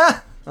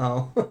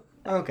 Oh,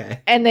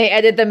 okay. And they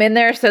edit them in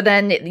there, so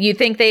then you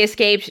think they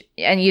escaped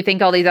and you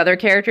think all these other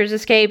characters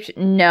escaped.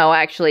 No,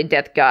 actually,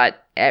 death got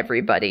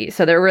everybody.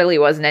 So there really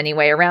wasn't any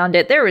way around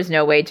it. There was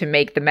no way to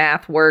make the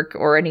math work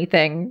or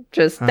anything.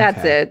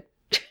 That's it.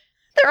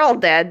 They're all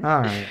dead.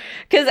 All right.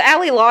 Because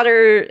Ali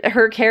Lauder,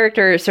 her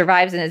character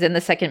survives and is in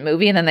the second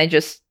movie, and then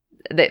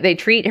they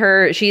treat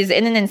her. She's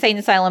in an insane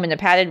asylum in a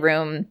padded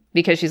room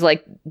because she's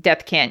like,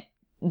 death can't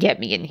get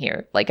me in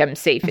here. I'm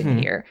safe in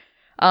here.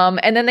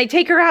 And then they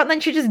take her out, and then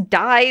she just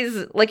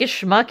dies like a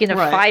schmuck in a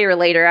fire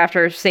later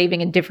after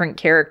saving a different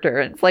character.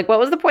 It's what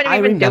was the point of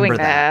even doing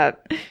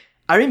that?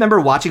 I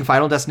remember watching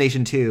Final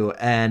Destination 2,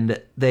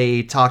 and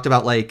they talked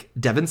about,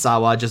 Devon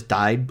Sawa just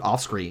died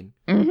off screen.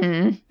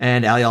 Mm-hmm.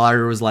 And Ali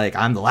Lauder was like,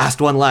 I'm the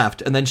last one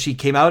left. And then she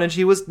came out, and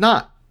she was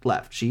not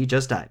left. She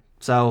just died.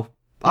 So,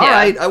 all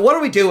right, what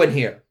are we doing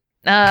here?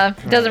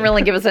 Doesn't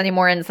really give us any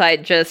more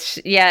insight. Just,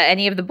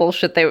 any of the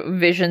bullshit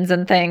visions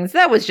and things.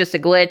 That was just a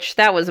glitch.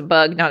 That was a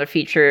bug, not a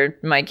feature,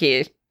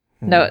 Mikey.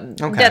 No,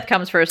 Death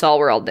comes for us all.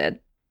 We're all dead.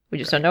 We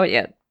just don't know it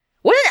yet.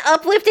 What an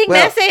uplifting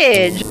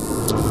message!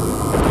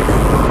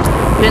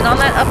 And on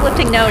that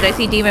uplifting note, I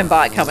see Demon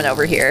Bot coming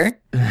over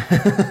here.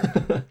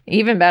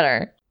 Even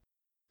better.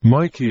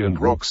 Mikey and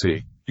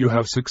Roxy, you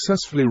have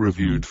successfully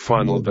reviewed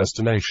Final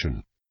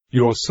Destination.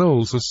 Your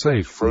souls are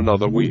safe for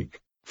another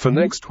week. For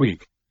next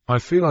week, I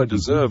feel I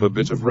deserve a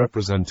bit of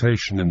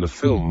representation in the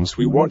films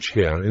we watch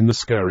here in the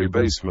scary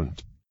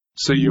basement.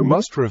 So you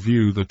must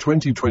review the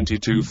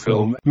 2022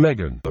 film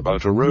Megan,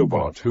 about a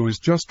robot who is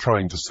just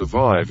trying to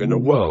survive in a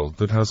world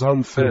that has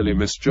unfairly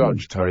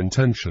misjudged her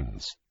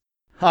intentions.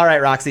 All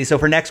right, Roxy, so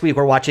for next week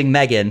we're watching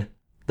Megan,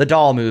 the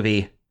doll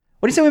movie.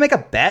 What do you say we make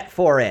a bet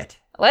for it?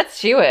 Let's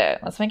do it.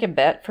 Let's make a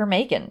bet for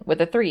Megan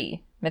with a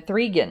 3.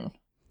 Mithrigan.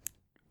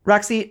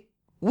 Roxy,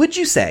 would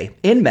you say,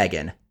 in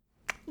Megan,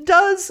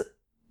 does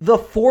the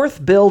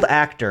 4th billed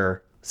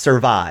actor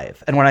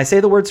survive? And when I say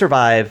the word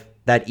survive,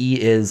 that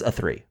E is a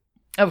 3.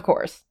 Of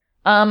course.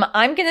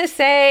 I'm going to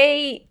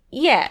say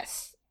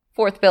yes.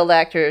 4th billed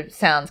actor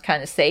sounds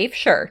kind of safe.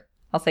 Sure.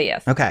 I'll say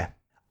yes. Okay.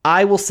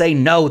 I will say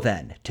no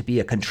then, to be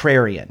a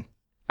contrarian.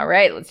 All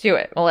right, let's do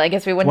it. Well, I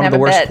guess we wouldn't have a bet.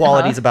 One of the worst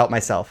qualities huh? about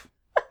myself.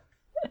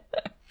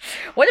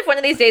 What if one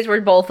of these days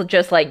we're both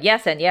just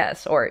yes and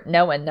yes, or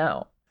no and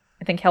no?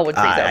 I think hell would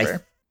freeze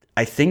over.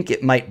 I think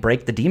it might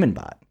break the demon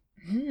bot.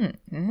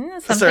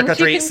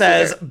 Circuitry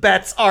says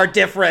bets are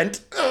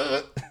different.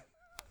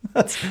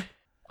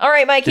 All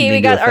right, Mikey,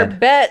 we got our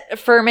bet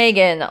for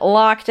Megan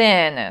locked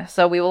in.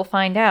 So we will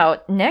find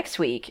out next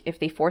week if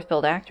the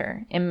fourth-billed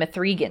actor, Emma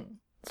Thregan,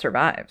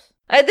 survives.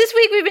 This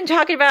week we've been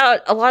talking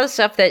about a lot of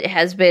stuff that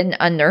has been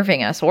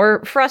unnerving us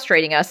or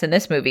frustrating us in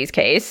this movie's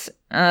case.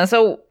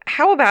 So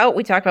how about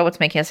we talk about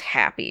what's making us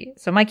happy?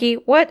 So Mikey,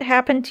 what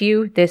happened to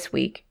you this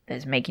week that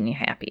is making you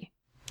happy?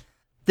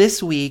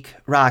 This week,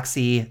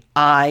 Roxy,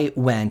 I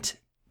went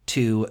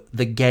to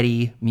the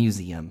Getty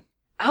Museum.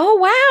 Oh,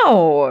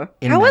 wow.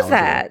 How was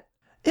that?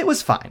 It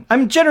was fine.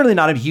 I'm generally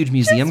not a huge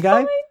museum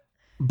guy,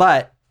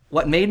 but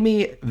what made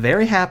me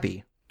very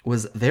happy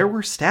was there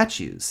were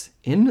statues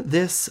in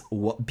this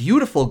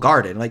beautiful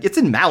garden. Like, it's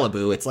in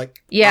Malibu. It's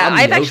like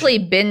I've actually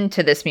been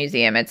to this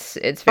museum. It's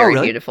very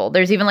beautiful.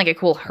 There's even like a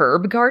cool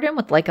herb garden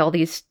with like all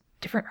these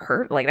different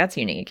herbs. Like, that's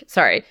unique.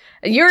 Sorry,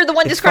 you're the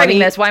one describing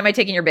this. Why am I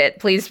taking your bit?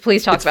 Please talk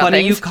about things. It's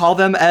funny you call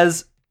them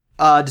as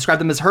describe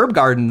them as herb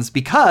gardens,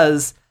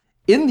 because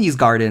in these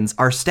gardens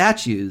are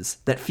statues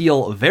that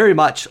feel very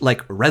much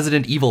like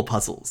Resident Evil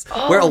puzzles,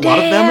 where a lot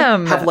of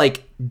them have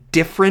like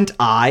different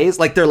eyes.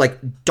 Like, they're like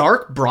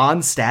dark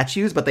bronze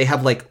statues, but they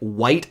have like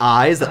white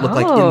eyes that look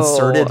like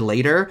inserted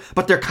later,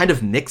 but they're kind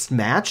of mixed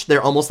match.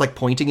 They're almost like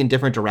pointing in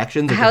different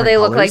directions. How they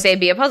look like they'd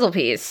be a puzzle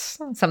piece.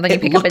 Something you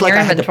pick up in your inventory.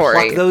 I had to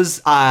pluck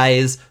those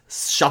eyes,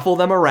 shuffle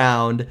them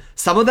around.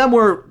 Some of them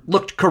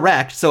looked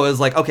correct, so it was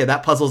like, okay,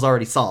 that puzzle's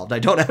already solved. I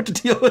don't have to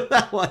deal with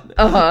that one.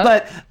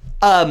 But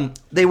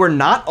they were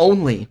not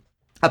only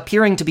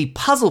appearing to be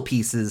puzzle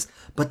pieces,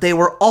 but they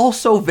were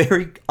also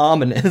very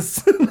ominous.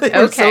 They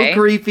were so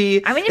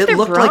creepy. I mean, it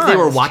looked like they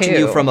were watching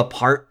you from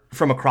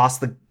across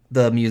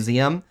the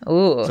museum.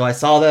 Ooh. So I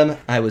saw them.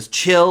 I was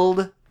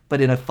chilled,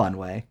 but in a fun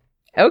way.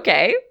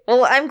 Okay.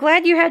 Well, I'm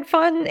glad you had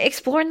fun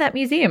exploring that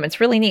museum.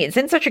 It's really neat. It's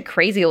in such a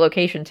crazy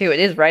location, too. It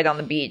is right on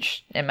the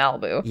beach in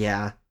Malibu.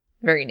 Yeah.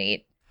 Very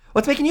neat.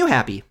 What's making you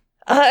happy?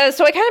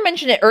 So I kind of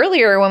mentioned it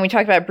earlier when we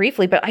talked about it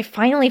briefly, but I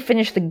finally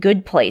finished The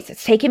Good Place.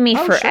 It's taken me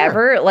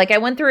forever. Sure. Like, I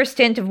went through a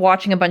stint of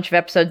watching a bunch of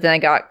episodes, then I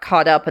got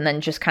caught up and then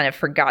just kind of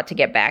forgot to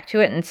get back to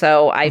it. And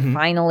so I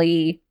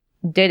finally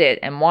did it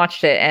and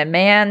watched it. And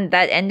man,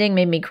 that ending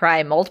made me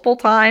cry multiple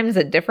times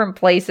at different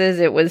places.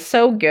 It was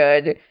so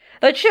good.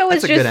 The show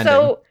is just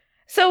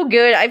so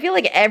good. I feel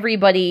like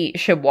everybody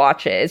should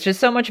watch it. It's just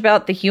so much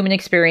about the human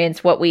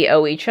experience, what we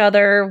owe each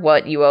other,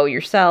 what you owe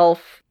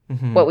yourself.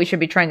 What we should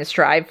be trying to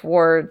strive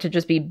for to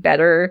just be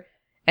better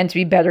and to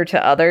be better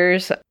to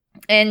others.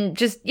 And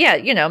just,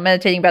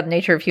 meditating about the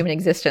nature of human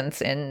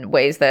existence in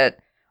ways that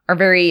are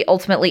very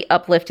ultimately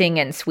uplifting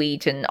and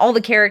sweet. And all the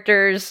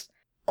characters,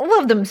 I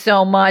love them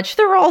so much.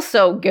 They're all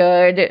so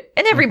good.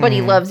 And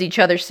everybody loves each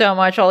other so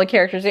much. All the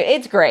characters,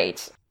 it's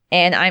great.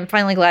 And I'm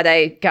finally glad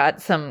I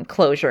got some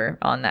closure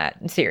on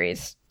that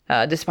series,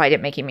 despite it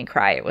making me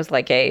cry. It was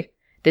like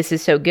this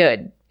is so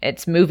good.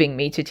 It's moving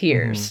me to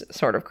tears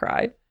sort of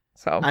cry.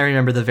 So I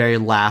remember the very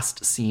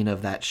last scene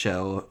of that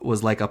show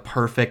was like a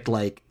perfect,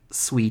 like,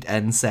 sweet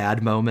and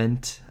sad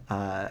moment.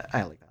 I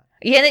like that.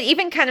 Yeah, and it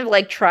even kind of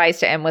like tries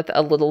to end with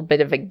a little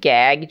bit of a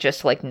gag,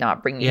 just like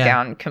not bring you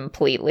down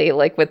completely.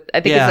 Like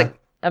I think it's like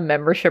a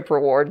membership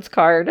rewards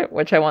card,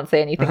 which I won't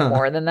say anything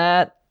more than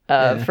that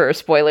for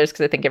spoilers,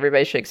 because I think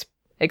everybody should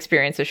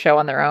experience the show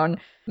on their own.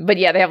 But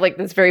yeah, they have like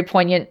this very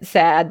poignant,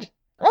 sad,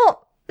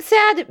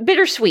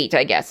 bittersweet,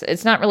 I guess.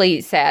 It's not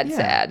really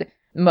sad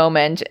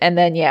moment. And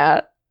then,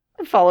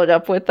 followed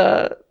up with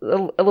a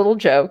little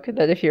joke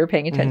that if you're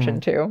paying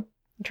attention to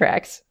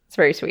tracks. It's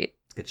very sweet.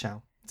 It's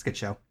a good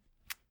show.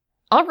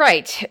 All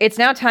right. It's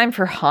now time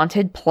for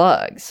Haunted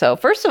Plugs. So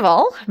first of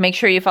all, make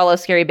sure you follow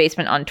Scary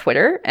Basement on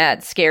Twitter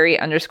at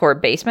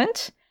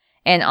scary_basement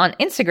and on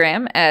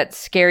Instagram at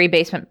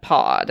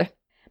scarybasementpod.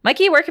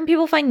 Mikey, where can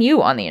people find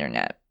you on the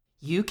internet?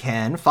 You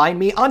can find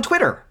me on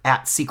Twitter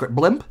at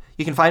secretblimp.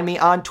 You can find me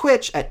on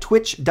Twitch at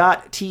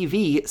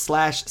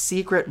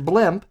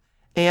twitch.tv/secretblimp.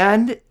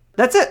 And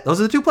that's it. Those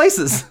are the two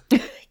places.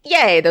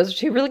 Yay. Those are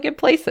two really good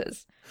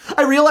places.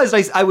 I realized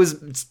I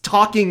was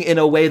talking in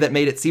a way that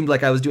made it seem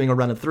like I was doing a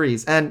run of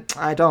threes, and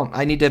I don't.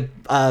 I need to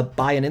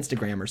buy an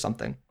Instagram or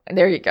something.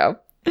 There you go.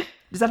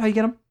 Is that how you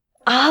get them?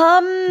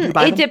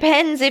 It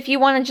depends. If you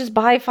want to just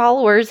buy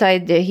followers, I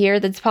hear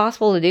that's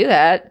possible to do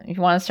that. If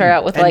you want to start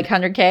out with like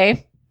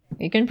 100K,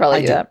 you can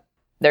probably do that.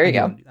 There you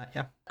go. Do that,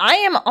 yeah. I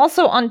am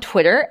also on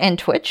Twitter and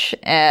Twitch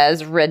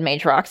as Red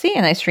Mage Roxy,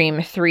 and I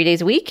stream 3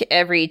 days a week,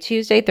 every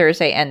Tuesday,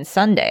 Thursday, and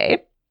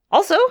Sunday.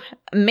 Also,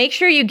 make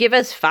sure you give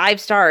us 5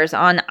 stars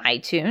on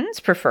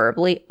iTunes,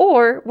 preferably,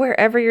 or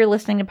wherever you're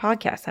listening to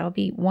podcasts. That would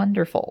be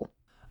wonderful.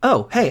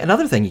 Oh, hey,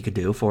 another thing you could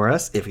do for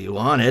us, if you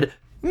wanted,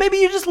 maybe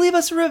you just leave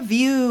us a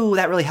review.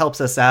 That really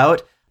helps us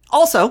out.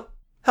 Also,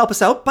 help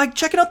us out by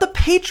checking out the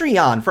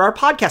Patreon for our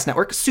podcast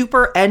network,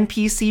 Super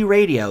NPC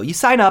Radio. You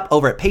sign up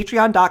over at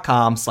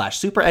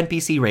patreon.com/Super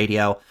NPC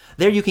Radio.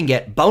 There you can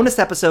get bonus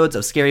episodes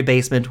of Scary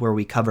Basement where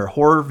we cover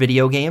horror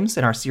video games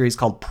in our series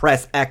called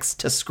Press X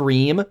to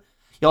Scream.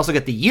 You also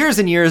get the years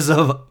and years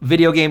of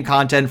video game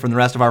content from the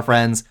rest of our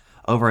friends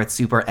over at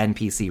Super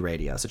NPC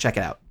Radio. So check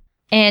it out.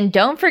 And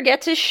don't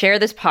forget to share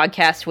this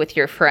podcast with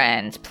your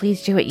friends.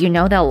 Please do it. You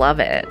know they'll love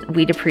it.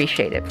 We'd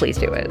appreciate it. Please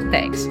do it.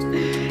 Thanks.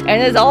 And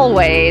as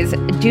always,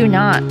 do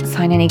not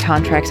sign any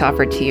contracts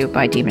offered to you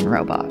by demon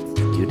robots.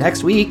 See you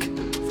next week,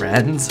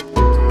 friends.